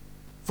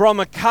from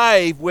a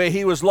cave where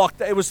he was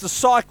locked. It was the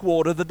psych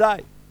ward of the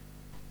day.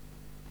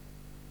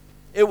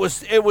 It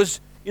was,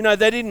 you know,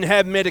 they didn't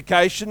have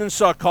medication and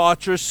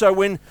psychiatrists, so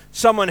when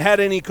someone had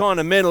any kind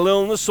of mental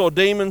illness or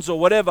demons or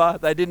whatever,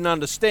 they didn't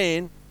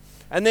understand.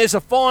 And there's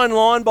a fine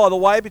line, by the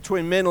way,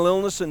 between mental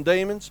illness and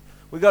demons.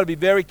 We've got to be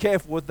very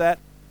careful with that.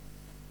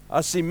 I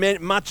see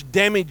much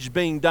damage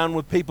being done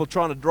with people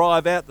trying to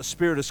drive out the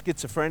spirit of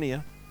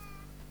schizophrenia.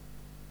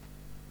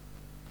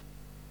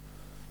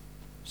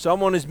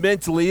 Someone is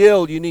mentally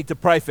ill, you need to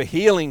pray for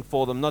healing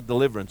for them, not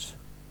deliverance.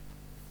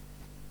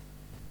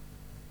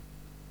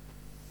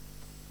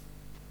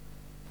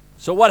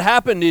 So what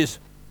happened is,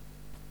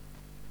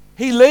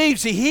 he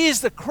leaves, he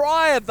hears the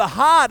cry of the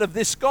heart of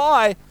this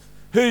guy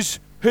who's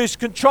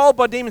controlled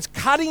by demons,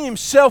 cutting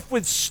himself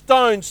with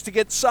stones to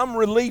get some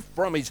relief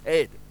from his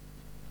head.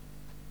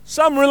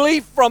 Some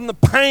relief from the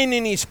pain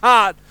in his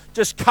heart,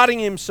 just cutting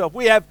himself.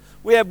 We have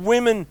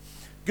women,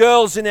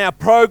 girls in our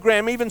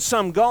program, even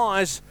some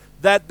guys,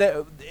 that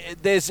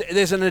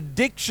there's an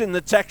addiction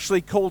that's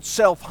actually called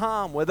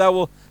self-harm, where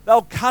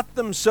they'll cut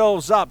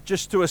themselves up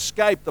just to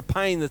escape the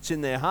pain that's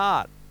in their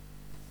heart.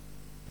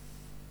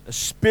 A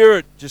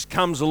spirit just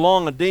comes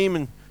along, a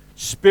demon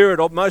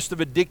spirit. Most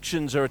of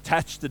addictions are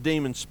attached to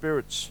demon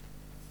spirits.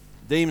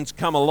 Demons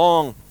come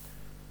along.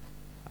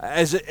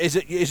 Is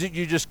it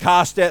you just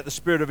cast out the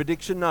spirit of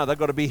addiction? No, they've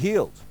got to be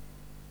healed.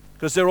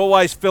 Because they're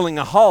always filling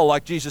a hole.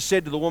 Like Jesus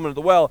said to the woman at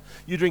the well,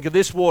 you drink of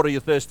this water,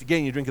 you'll thirst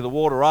again. You drink of the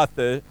water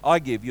I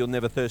give, you'll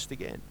never thirst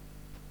again.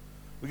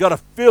 We've got to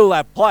fill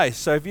that place.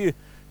 So if you're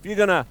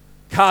going to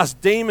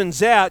cast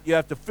demons out, you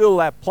have to fill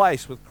that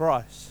place with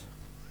Christ.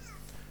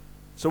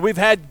 So we've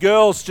had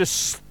girls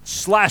just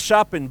slash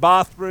up in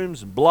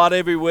bathrooms and blood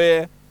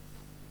everywhere.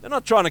 They're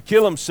not trying to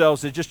kill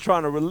themselves. They're just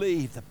trying to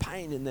relieve the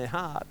pain in their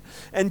heart.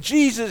 And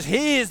Jesus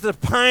hears the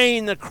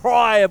pain, the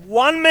cry of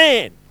one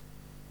man.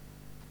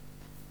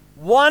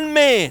 One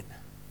man.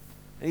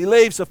 And He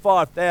leaves the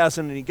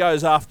 5,000 and He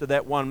goes after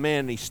that one man.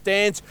 And He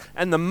stands.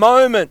 And the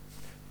moment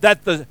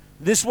that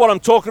this is what I'm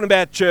talking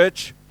about,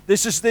 church.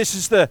 This is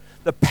the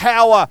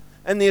power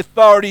and the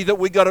authority that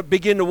we got to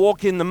begin to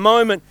walk in. The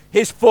moment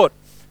his foot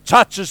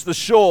touches the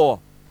shore,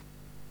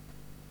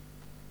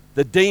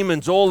 the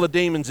demons, all the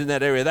demons in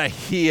that area, they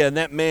hear, and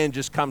that man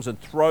just comes and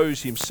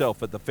throws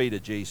himself at the feet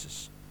of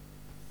Jesus.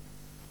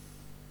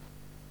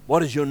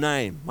 What is your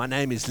name? My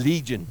name is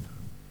Legion,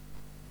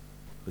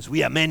 because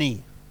we are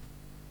many.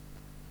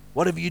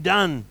 What have you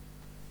done?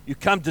 You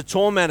come to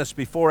torment us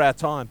before our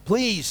time.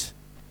 Please,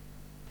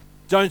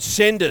 don't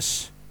send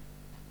us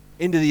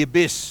into the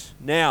abyss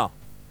now.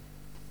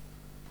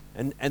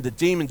 And the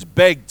demons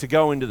beg to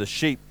go into the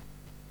sheep.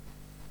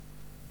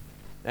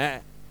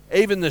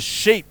 Even the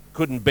sheep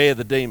couldn't bear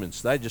the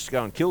demons. They just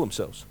go and kill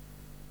themselves.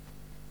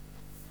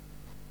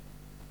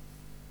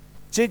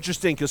 It's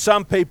interesting because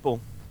some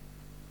people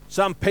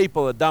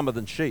are dumber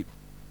than sheep.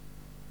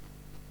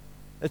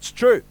 It's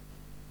true.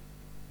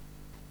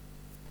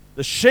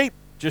 The sheep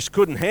just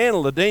couldn't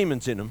handle the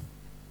demons in them,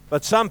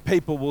 but some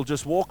people will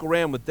just walk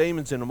around with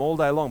demons in them all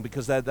day long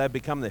because they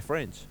become their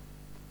friends.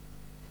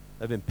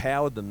 They've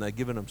empowered them. They've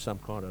given them some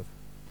kind of...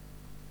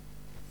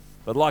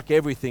 But like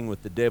everything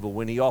with the devil,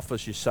 when he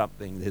offers you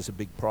something, there's a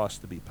big price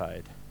to be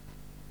paid.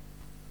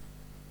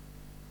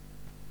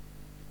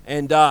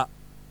 And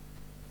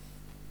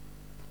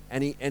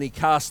he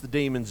casts the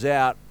demons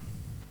out,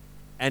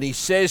 and he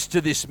says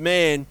to this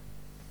man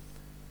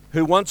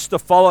who wants to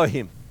follow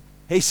him,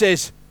 he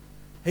says,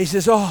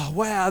 oh,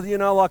 wow,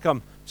 like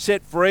I'm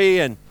set free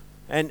and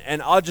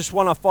I just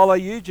want to follow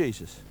you,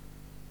 Jesus.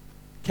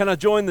 Can I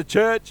join the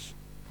church?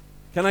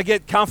 Can I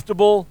get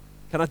comfortable?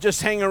 Can I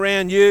just hang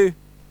around you?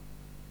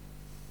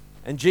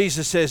 And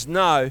Jesus says,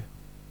 no,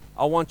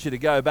 I want you to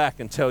go back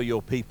and tell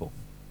your people.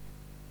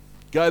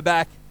 Go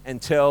back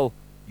and tell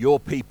your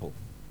people.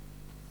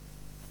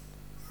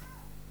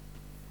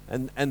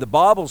 And the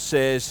Bible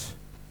says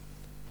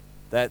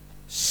that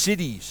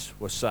cities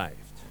were saved.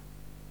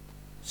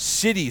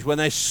 Cities, when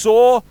they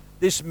saw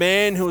this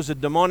man who was a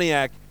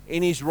demoniac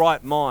in his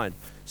right mind.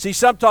 See,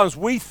 sometimes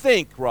we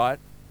think, right?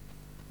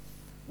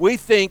 We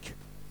think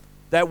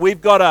that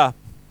we've got to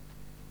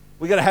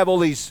have all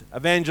these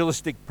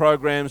evangelistic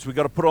programs. We've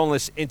got to put on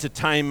this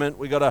entertainment.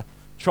 We've got to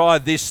try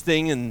this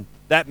thing and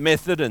that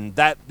method and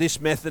this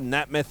method and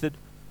that method.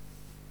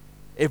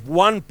 If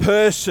one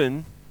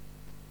person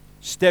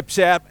steps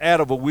out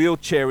of a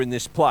wheelchair in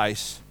this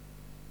place,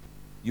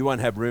 you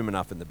won't have room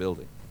enough in the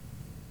building.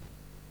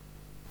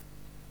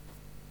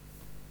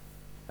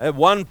 If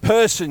one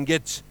person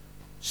gets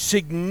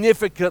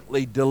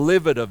significantly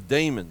delivered of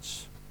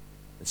demons,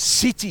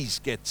 cities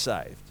get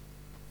saved.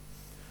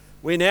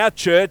 In our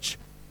church,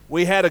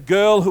 we had a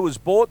girl who was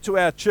brought to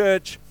our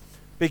church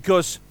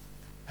because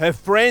her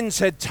friends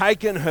had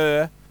taken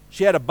her.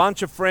 She had a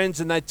bunch of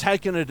friends, and they'd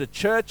taken her to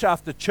church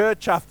after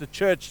church after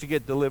church to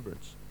get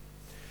deliverance.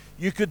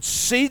 You could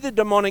see the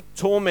demonic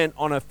torment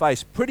on her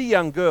face. Pretty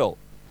young girl.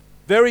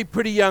 Very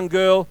pretty young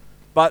girl,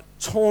 but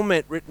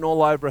torment written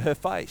all over her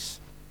face.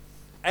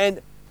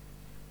 And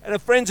her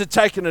friends had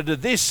taken her to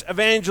this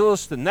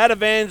evangelist and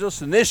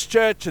this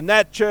church and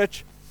that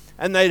church.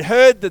 And they'd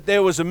heard that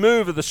there was a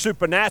move of the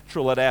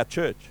supernatural at our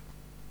church.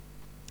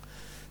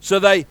 So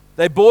they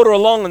brought her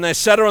along and they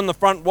sat her on the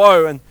front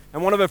row. And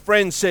one of her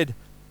friends said,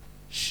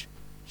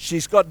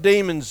 she's got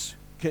demons.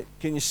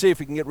 Can you see if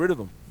we can get rid of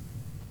them?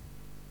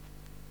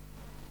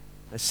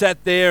 I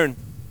sat there and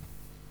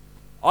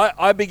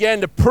I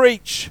began to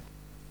preach.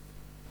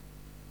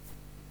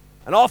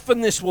 And often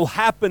this will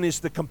happen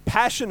is the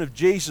compassion of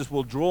Jesus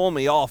will draw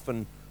me off,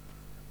 and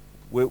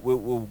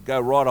we'll go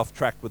right off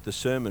track with the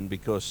sermon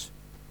because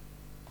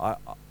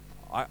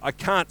I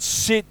can't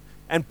sit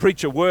and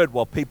preach a word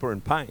while people are in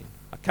pain.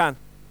 I can't.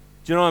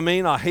 Do you know what I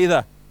mean? I hear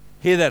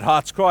that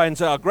heart's cry, and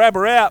so I grab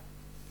her out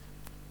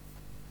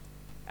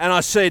and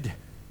I said,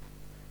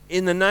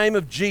 in the name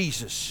of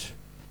Jesus,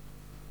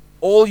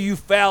 all you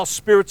foul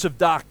spirits of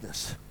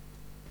darkness,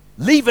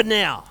 leave it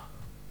now.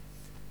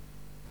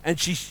 And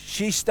she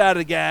started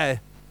to go,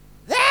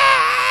 ah!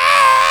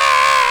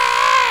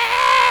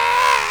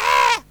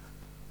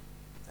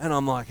 And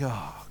I'm like,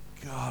 oh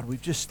God,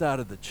 we've just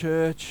started the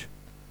church.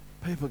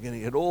 People are going to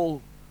get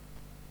all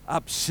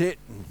upset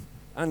and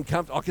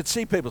uncomfortable. I could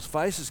see people's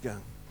faces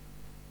going.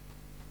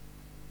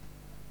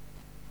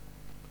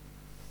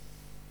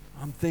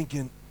 I'm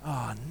thinking,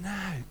 oh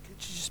no, could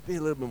you just be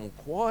a little bit more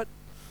quiet?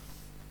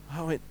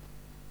 I went,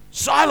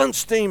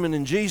 silence, demon,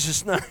 in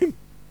Jesus' name.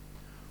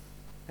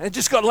 And it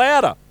just got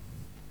louder.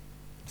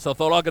 So I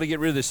thought, I've got to get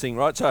rid of this thing,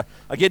 right? So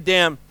I get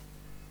down,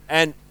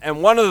 and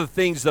one of the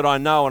things that I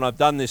know, and I've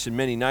done this in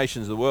many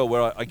nations of the world,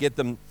 where I get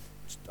the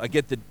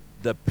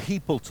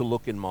people to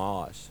look in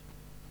my eyes.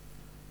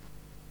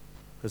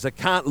 Because they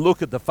can't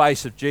look at the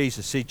face of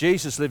Jesus. See,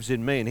 Jesus lives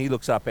in me, and he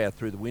looks up out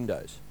through the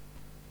windows,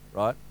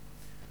 right?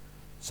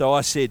 So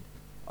I said,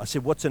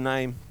 what's her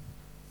name?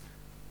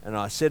 And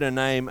I said her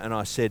name, and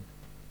I said,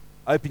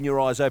 open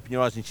your eyes, and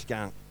she's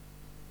going.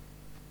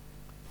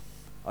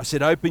 I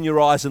said, open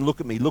your eyes and look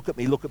at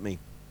me.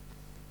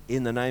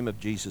 In the name of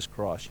Jesus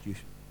Christ, you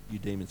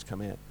demons come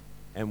out.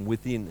 And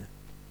within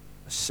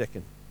a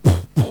second,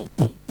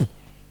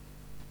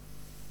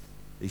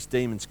 these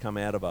demons come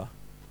out of her,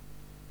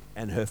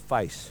 and her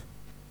face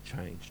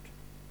changed.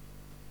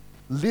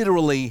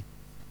 Literally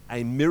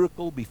a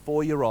miracle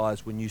before your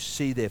eyes when you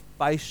see their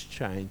face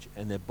change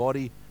and their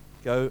body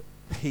go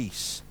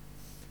peace.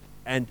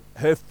 And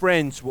her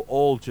friends were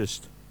all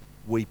just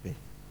weeping,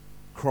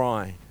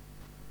 crying.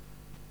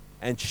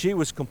 And she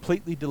was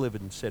completely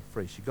delivered and set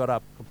free. She got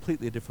up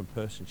completely a different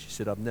person. She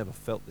said, I've never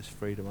felt this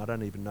freedom. I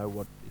don't even know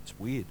what, it's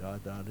weird. I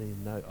don't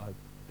even know. I've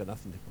got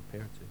nothing to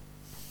compare it to.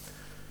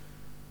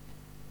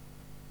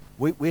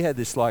 We had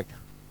this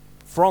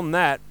from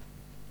that,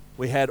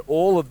 we had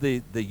all of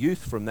the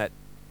youth from the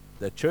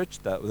church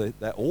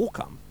that all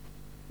come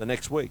the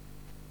next week.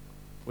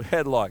 We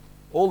had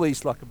all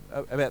these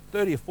about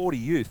 30 or 40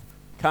 youth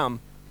come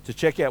to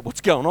check out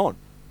what's going on.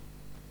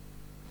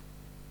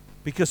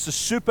 Because the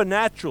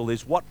supernatural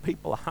is what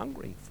people are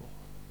hungering for.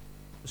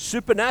 The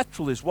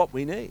supernatural is what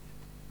we need.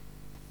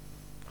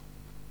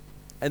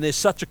 And there's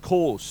such a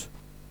cause.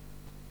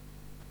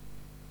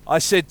 I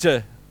said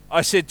to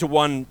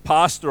one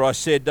pastor, I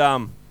said,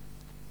 I'll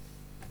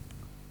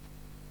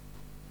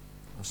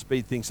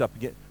speed things up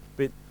again.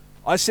 But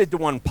I said to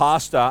one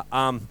pastor,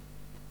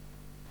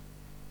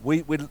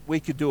 we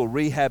could do a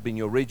rehab in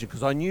your region,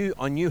 because I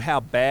knew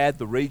how bad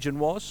the region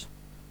was.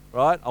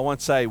 Right? I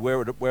won't say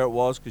where it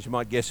was, because you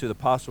might guess who the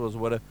pastor was or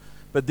whatever.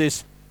 But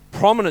this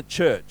prominent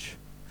church,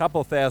 a couple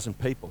of thousand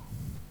people.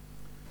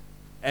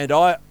 And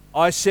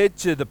I said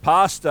to the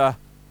pastor,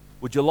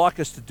 would you like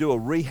us to do a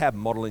rehab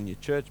model in your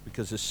church,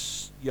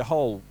 because your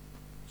whole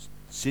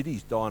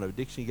city's dying of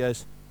addiction? He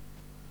goes,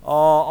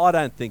 oh, I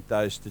don't think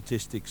those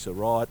statistics are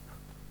right.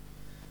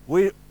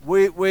 We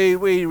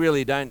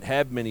really don't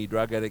have many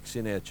drug addicts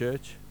in our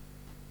church.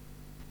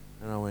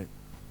 And I went,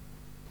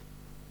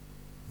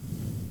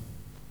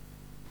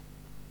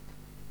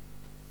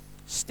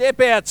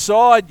 step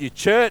outside your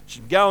church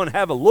and go and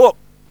have a look.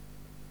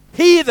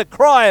 Hear the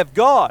cry of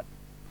God.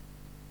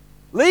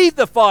 Leave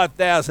the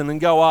 5,000 and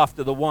go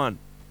after the one.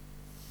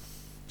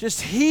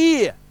 Just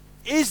hear.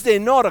 Is there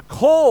not a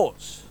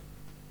cause?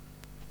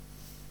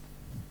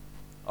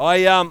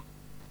 I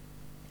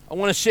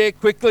want to share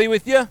quickly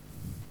with you,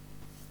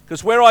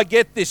 because where I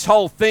get this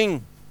whole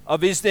thing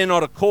of is there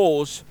not a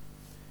cause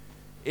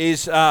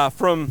is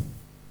from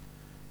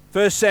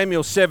 1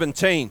 Samuel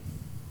 17.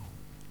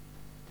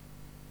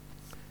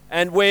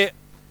 And where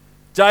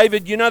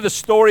David, you know the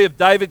story of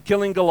David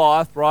killing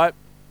Goliath, right?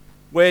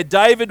 Where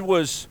David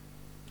was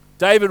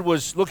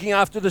looking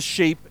after the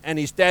sheep, and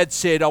his dad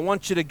said, I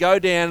want you to go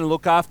down and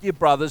look after your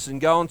brothers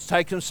and go and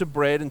take them some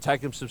bread and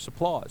take them some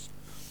supplies.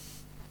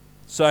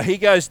 So he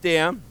goes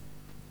down,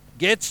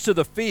 gets to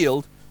the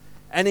field,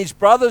 and his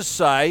brothers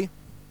say,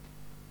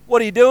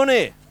 what are you doing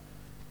here?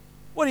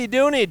 What are you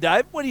doing here,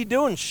 Dave? What are you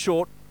doing,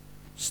 short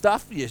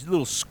stuff, you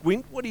little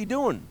squint? What are you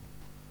doing?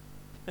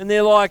 And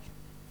they're like,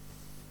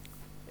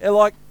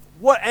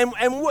 what? And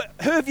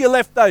who have you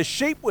left those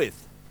sheep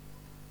with?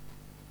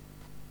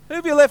 Who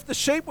have you left the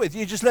sheep with?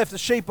 You just left the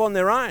sheep on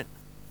their own,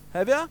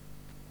 have you?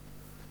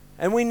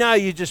 And we know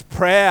you're just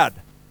proud.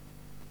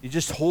 You're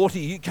just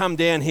haughty. You come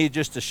down here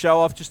just to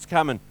show off, just to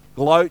come and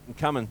gloat and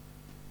come and...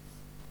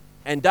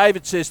 And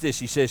David says this,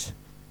 he says,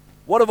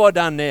 what have I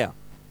done now?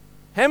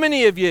 How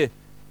many of you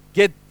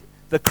get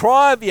the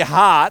cry of your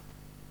heart,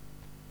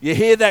 you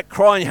hear that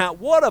cry in your heart,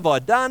 what have I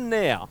done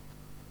now?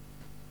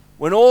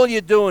 When all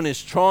you're doing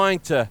is trying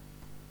to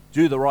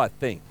do the right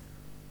thing.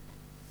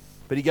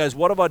 But he goes,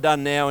 what have I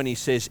done now? And he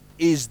says,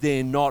 is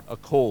there not a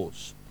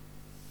cause?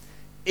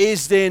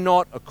 Is there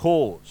not a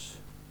cause?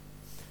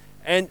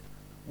 And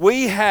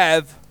we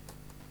have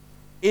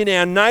in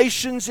our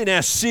nations, in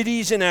our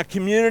cities, in our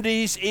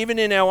communities, even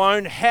in our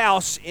own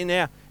house, in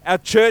our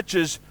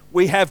churches,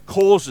 we have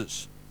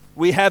causes.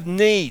 We have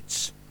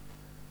needs.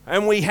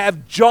 And we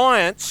have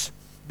giants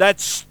that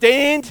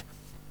stand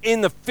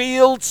in the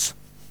fields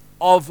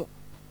of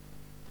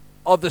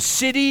the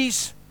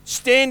cities,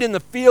 stand in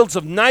the fields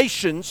of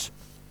nations,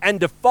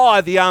 and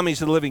defy the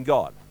armies of the living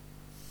God.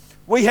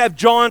 We have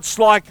giants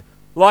like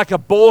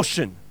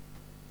abortion.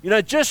 You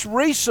know, just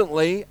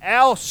recently,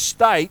 our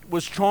state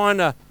was trying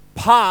to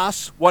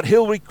pass what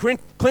Hillary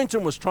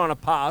Clinton was trying to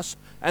pass,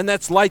 and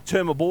that's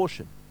late-term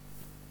abortion.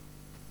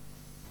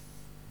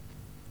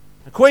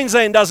 And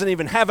Queensland doesn't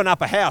even have an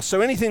upper house,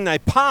 so anything they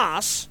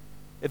pass,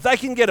 if they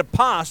can get it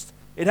passed,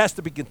 it has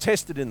to be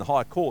contested in the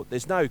High Court.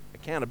 There's no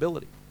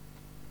accountability.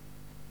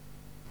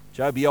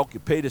 Joe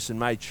Bjelke-Peterson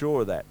made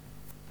sure of that.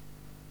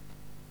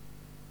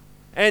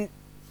 And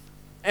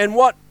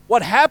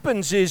what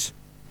happens is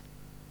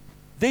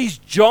these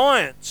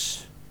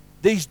giants,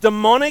 these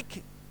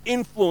demonic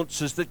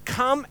influences that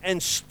come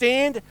and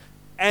stand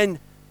and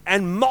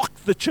mock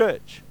the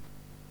church.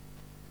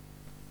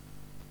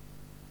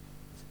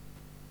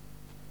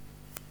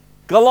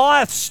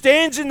 Goliath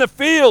stands in the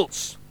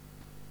fields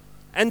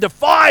and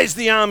defies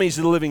the armies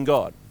of the living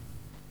God.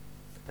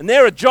 And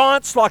there are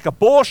giants like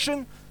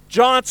abortion,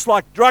 giants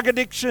like drug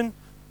addiction,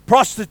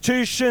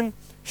 prostitution,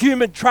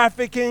 human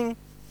trafficking,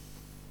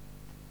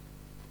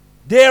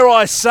 dare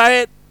I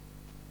say it,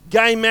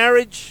 gay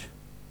marriage.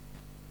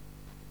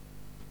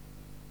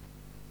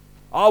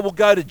 I will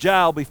go to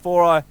jail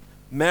before I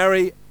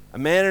marry a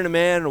man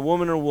and a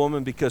woman and a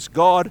woman, because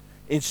God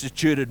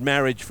instituted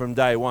marriage from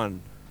day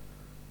one.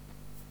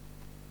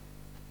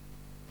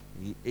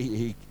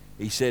 He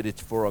said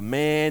it's for a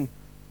man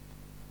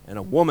and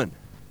a woman.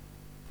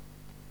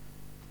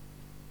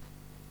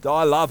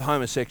 I love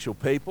homosexual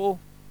people.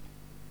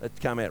 That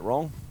came out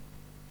wrong.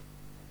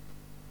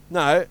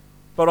 No,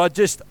 but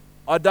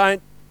I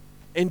don't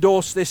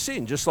endorse their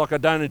sin, just like I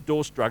don't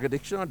endorse drug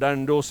addiction. I don't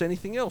endorse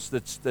anything else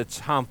that's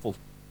harmful,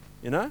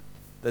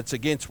 that's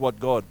against what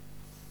God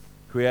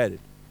created.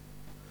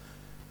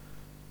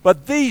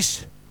 But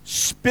these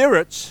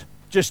spirits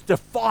just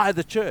defy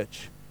the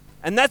church.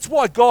 And that's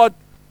why God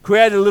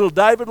created a little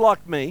David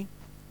like me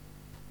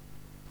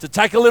to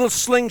take a little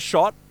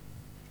slingshot.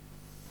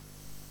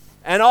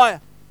 And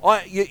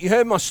you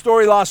heard my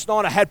story last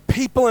night. I had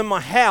people in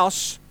my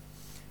house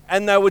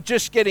and they were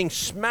just getting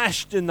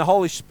smashed in the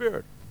Holy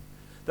Spirit.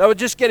 They were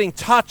just getting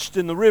touched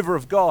in the river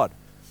of God.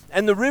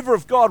 And the river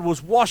of God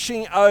was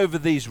washing over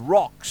these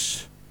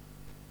rocks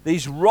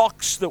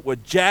that were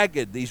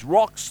jagged, these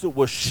rocks that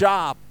were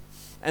sharp.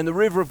 And the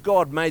river of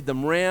God made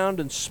them round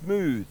and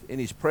smooth in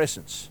His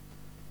presence.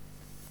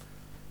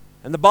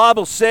 And the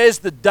Bible says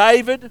that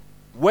David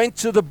went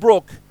to the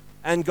brook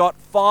and got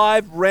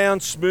 5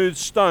 round smooth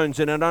stones,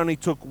 and it only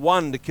took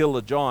 1 to kill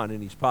the giant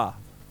in his path.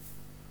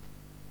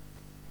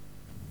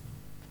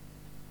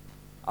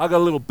 I got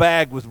a little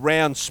bag with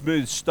round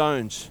smooth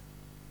stones,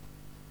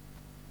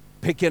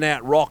 picking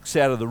out rocks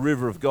out of the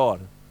river of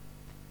God.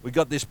 We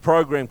got this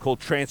program called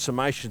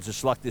Transformations.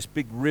 It's like this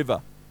big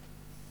river.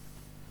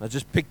 I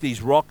just picked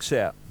these rocks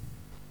out.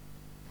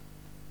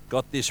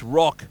 Got this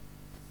rock,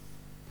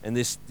 and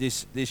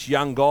this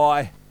young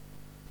guy,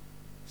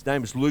 his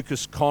name is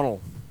Lucas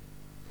Connell.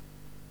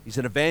 He's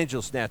an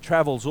evangelist now,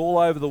 travels all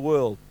over the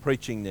world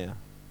preaching now.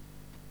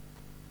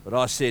 But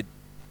I said,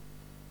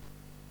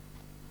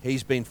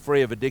 he's been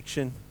free of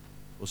addiction.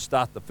 We'll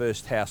start the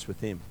first house with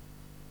him.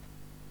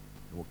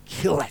 And we'll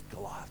kill that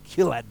Goliath,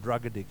 kill that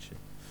drug addiction.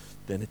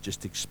 Then it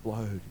just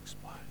explode.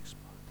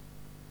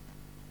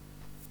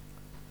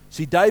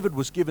 See, David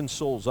was given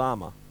Saul's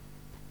armor,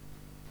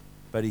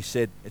 but he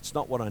said, it's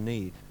not what I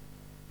need.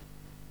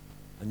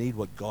 I need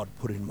what God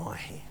put in my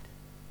hand.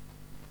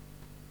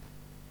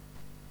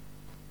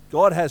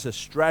 God has a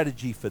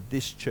strategy for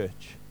this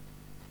church.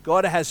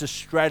 God has a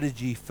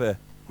strategy for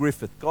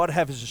Griffith. God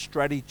has a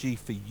strategy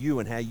for you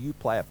and how you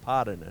play a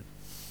part in it.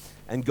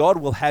 And God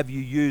will have you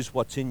use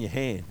what's in your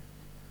hand.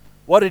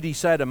 What did He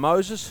say to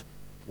Moses?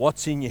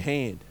 What's in your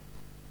hand?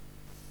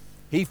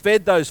 He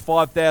fed those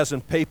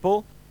 5,000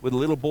 people with a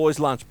little boy's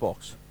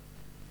lunchbox.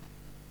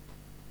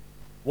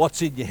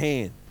 What's in your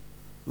hand?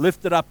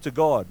 Lift it up to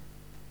God.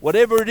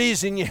 Whatever it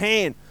is in your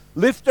hand,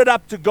 lift it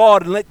up to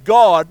God and let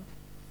God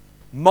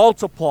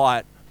multiply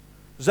it.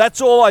 Because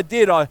that's all I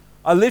did. I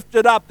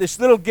lifted up this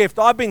little gift.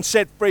 I've been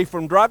set free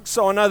from drugs,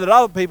 so I know that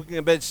other people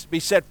can be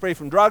set free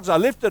from drugs. I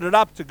lifted it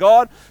up to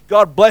God.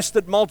 God blessed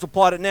it,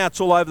 multiplied it. Now it's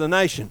all over the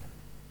nation.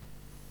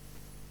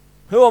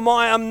 Who am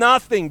I? I'm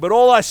nothing. But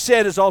all I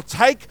said is, I'll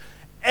take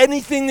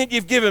anything that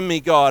you've given me,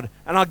 God,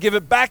 and I'll give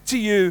it back to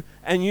you,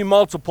 and you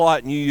multiply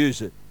it and you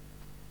use it.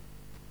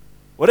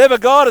 Whatever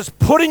God has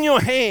put in your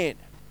hand,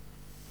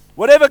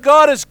 whatever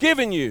God has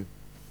given you,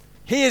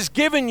 He has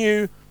given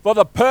you for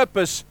the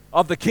purpose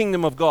of the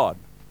kingdom of God.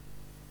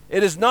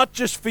 It is not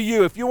just for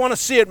you. If you want to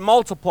see it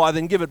multiply,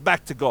 then give it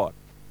back to God.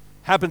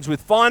 Happens with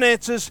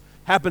finances,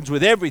 happens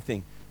with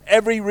everything.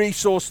 Every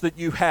resource that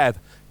you have,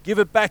 give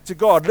it back to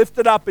God. Lift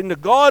it up into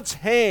God's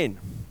hand,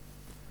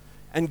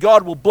 and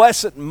God will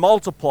bless it and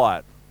multiply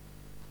it.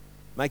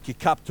 Make your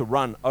cup to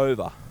run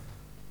over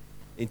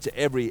into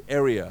every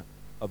area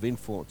of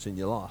influence in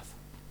your life.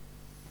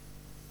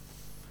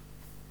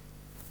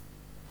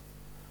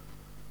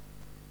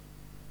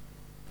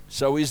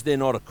 So is there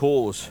not a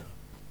cause?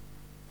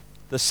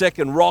 The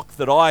second rock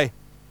that I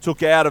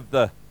took out of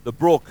the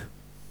brook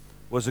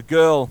was a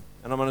girl,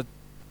 and I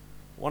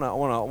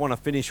want to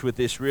finish with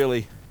this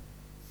really.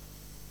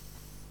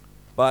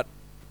 But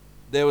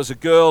there was a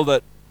girl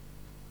that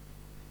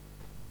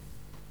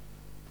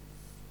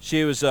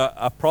she was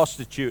a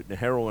prostitute and a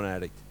heroin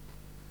addict.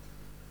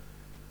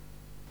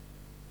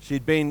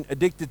 She'd been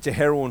addicted to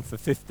heroin for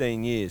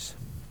 15 years.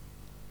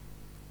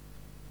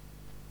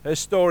 Her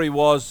story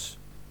was,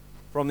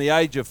 from the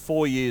age of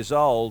 4 years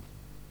old,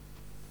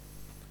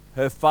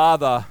 her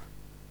father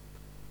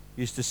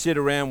used to sit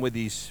around with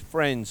his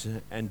friends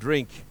and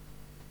drink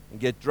and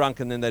get drunk,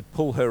 and then they'd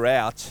pull her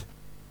out,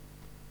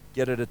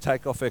 get her to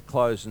take off her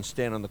clothes and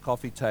stand on the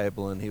coffee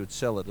table, and he would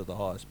sell her to the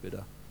highest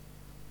bidder.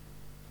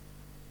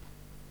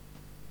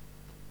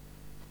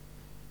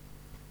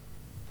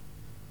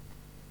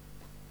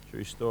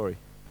 True story.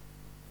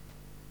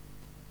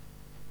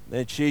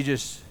 Then she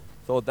just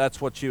thought that's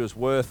what she was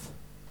worth.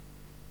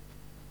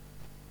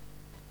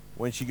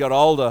 When she got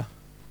older,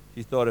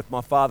 she thought, if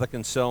my father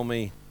can sell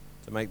me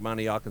to make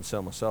money, I can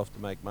sell myself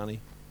to make money.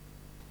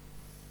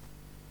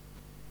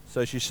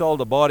 So she sold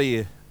her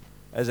body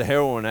as a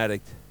heroin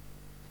addict.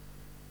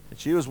 And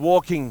she was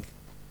walking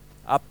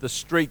up the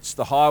streets,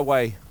 the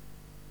highway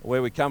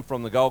where we come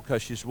from, the Gold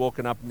Coast. She's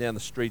walking up and down the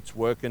streets,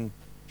 working,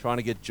 trying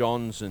to get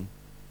Johns and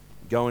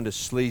going to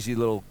sleazy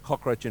little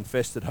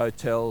cockroach-infested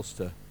hotels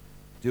to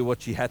do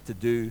what she had to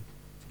do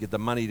to get the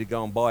money to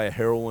go and buy a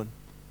heroin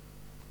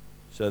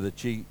so that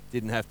she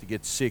didn't have to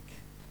get sick.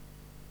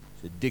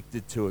 She's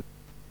addicted to it,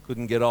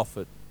 couldn't get off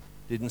it,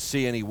 didn't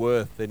see any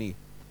worth, any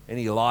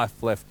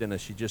life left in her.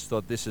 She just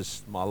thought, this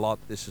is my lot,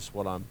 this is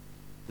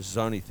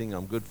the only thing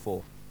I'm good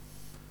for.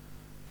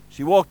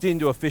 She walked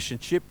into a fish and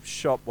chip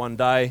shop one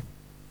day,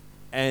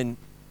 and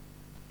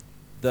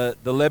the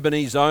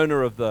Lebanese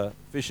owner of the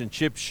fish and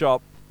chip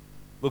shop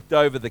looked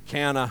over the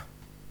counter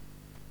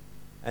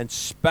and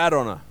spat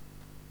on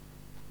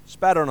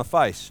her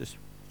face. Just,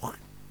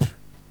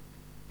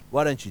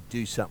 why don't you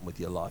do something with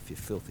your life, you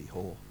filthy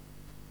whore?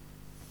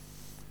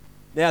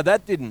 Now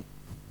that didn't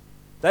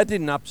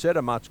upset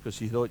her much, because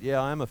she thought,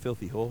 yeah, I am a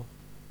filthy whore.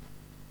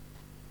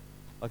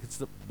 Like,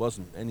 it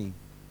wasn't any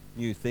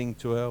new thing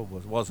to her.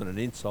 It wasn't an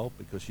insult,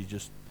 because she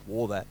just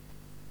wore that.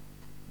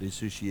 It is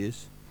who she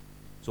is.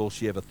 It's all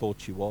she ever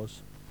thought she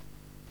was.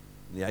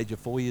 At the age of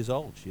 4 years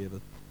old, she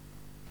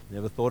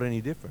never thought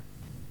any different.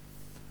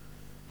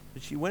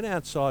 But she went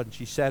outside and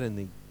she sat in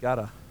the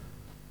gutter.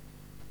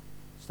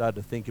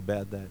 Started to think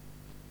about that.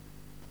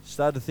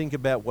 Started to think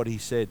about what he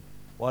said.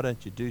 Why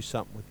don't you do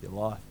something with your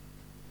life?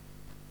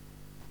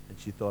 And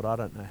she thought, I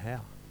don't know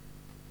how.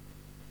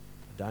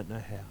 I don't know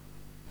how.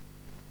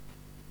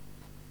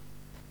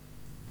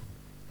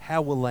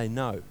 How will they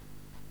know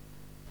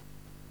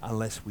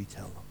unless we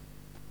tell them?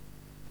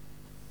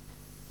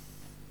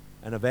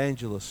 An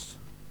evangelist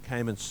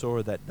came and saw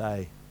her that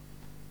day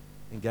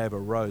and gave her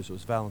a rose. It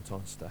was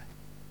Valentine's Day.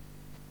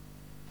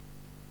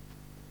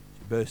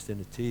 She burst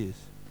into tears,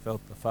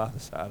 felt the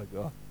Father's heart of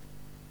God.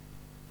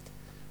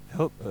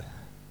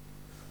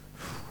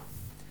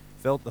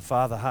 Felt the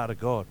Father heart of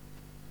God.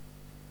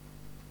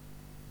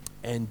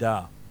 And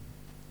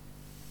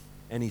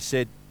he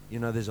said, you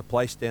know, there's a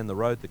place down the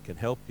road that can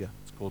help you.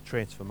 It's called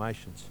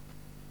Transformations.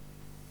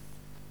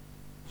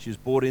 She was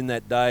brought in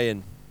that day,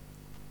 and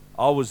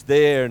I was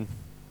there, and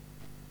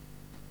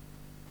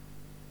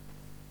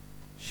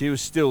she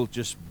was still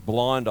just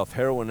blind off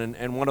heroin.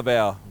 And one of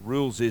our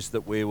rules is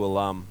that we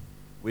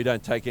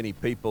don't take any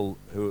people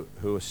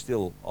who are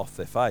still off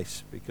their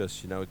face,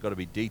 because, you know, we've got to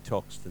be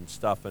detoxed and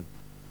stuff.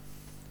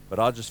 But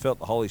I just felt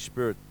the Holy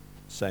Spirit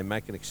say,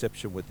 make an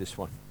exception with this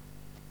one.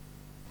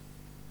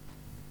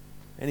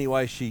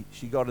 Anyway, she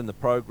got in the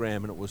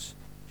program, and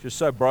she was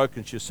so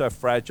broken, she was so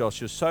fragile,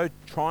 she was so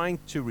trying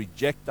to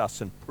reject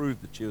us and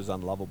prove that she was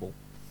unlovable.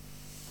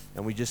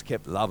 And we just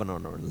kept loving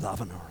on her and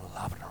loving her and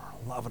loving her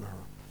and loving her.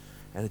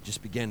 And it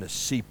just began to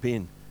seep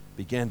in,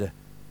 began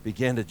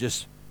to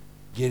just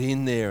get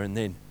in there, and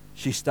then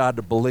she started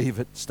to believe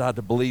it, started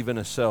to believe in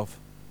herself.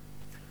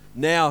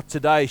 Now,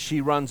 today,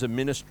 she runs a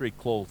ministry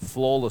called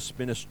Flawless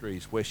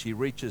Ministries, where she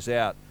reaches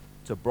out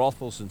to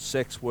brothels and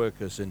sex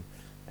workers and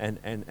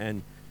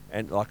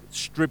like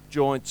strip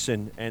joints,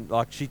 and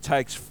like she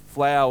takes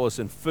flowers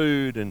and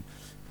food, and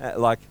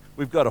like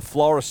we've got a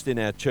florist in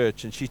our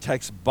church, and she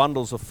takes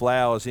bundles of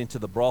flowers into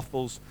the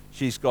brothels.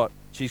 She's got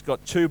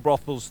 2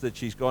 brothels that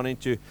she's gone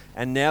into,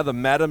 and now the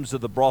madams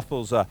of the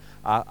brothels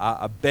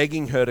are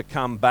begging her to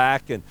come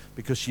back, and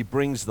because she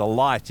brings the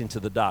light into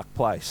the dark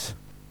place.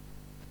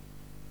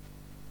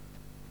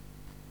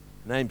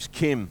 Her name's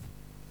Kim.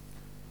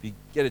 If you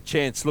get a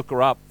chance, look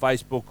her up,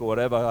 Facebook or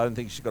whatever. I don't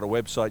think she's got a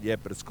website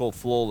yet, but it's called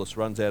Flawless,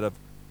 runs out of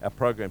our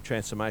program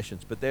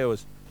Transformations. But there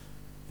was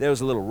a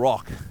little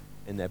rock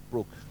in that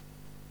brook.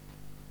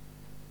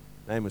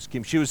 Her name was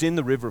Kim. She was in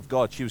the river of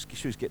God. She was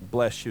getting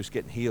blessed. She was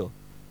getting healed.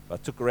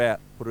 But I took her out,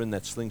 put her in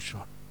that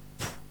slingshot,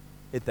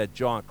 hit that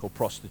giant called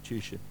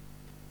prostitution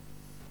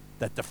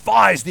that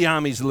defies the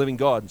armies of the living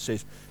God and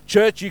says,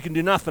 church, you can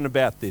do nothing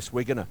about this.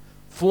 We're going to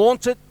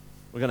flaunt it.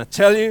 We're going to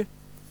tell you.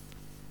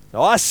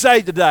 So I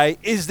say today,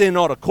 is there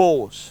not a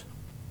cause?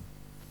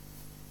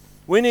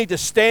 We need to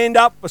stand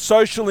up for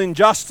social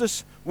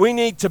injustice. We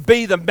need to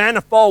be the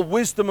manifold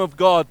wisdom of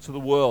God to the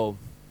world.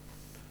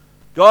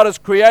 God has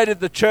created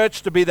the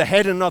church to be the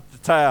head and not the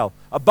tail,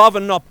 above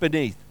and not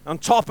beneath, on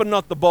top and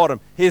not the bottom.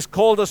 He has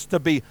called us to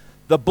be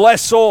the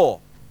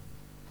blessor,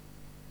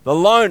 the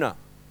loner.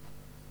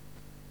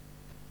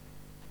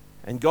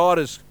 And God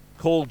has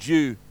called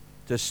you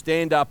to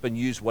stand up and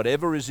use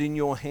whatever is in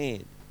your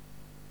hand.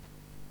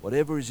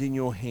 Whatever is in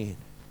your hand.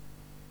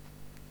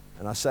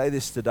 And I say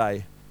this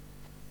today,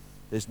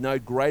 there's no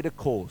greater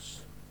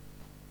cause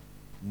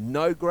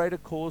on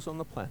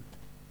the planet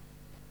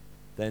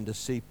than to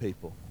see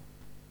people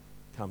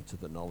come to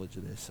the knowledge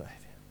of their Savior.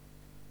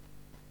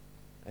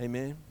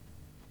 Amen.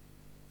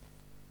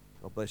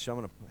 God bless you. I'm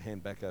going to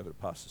hand back over to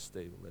Pastor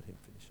Steve and let him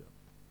finish up.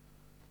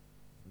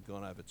 We've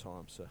gone over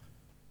time, so...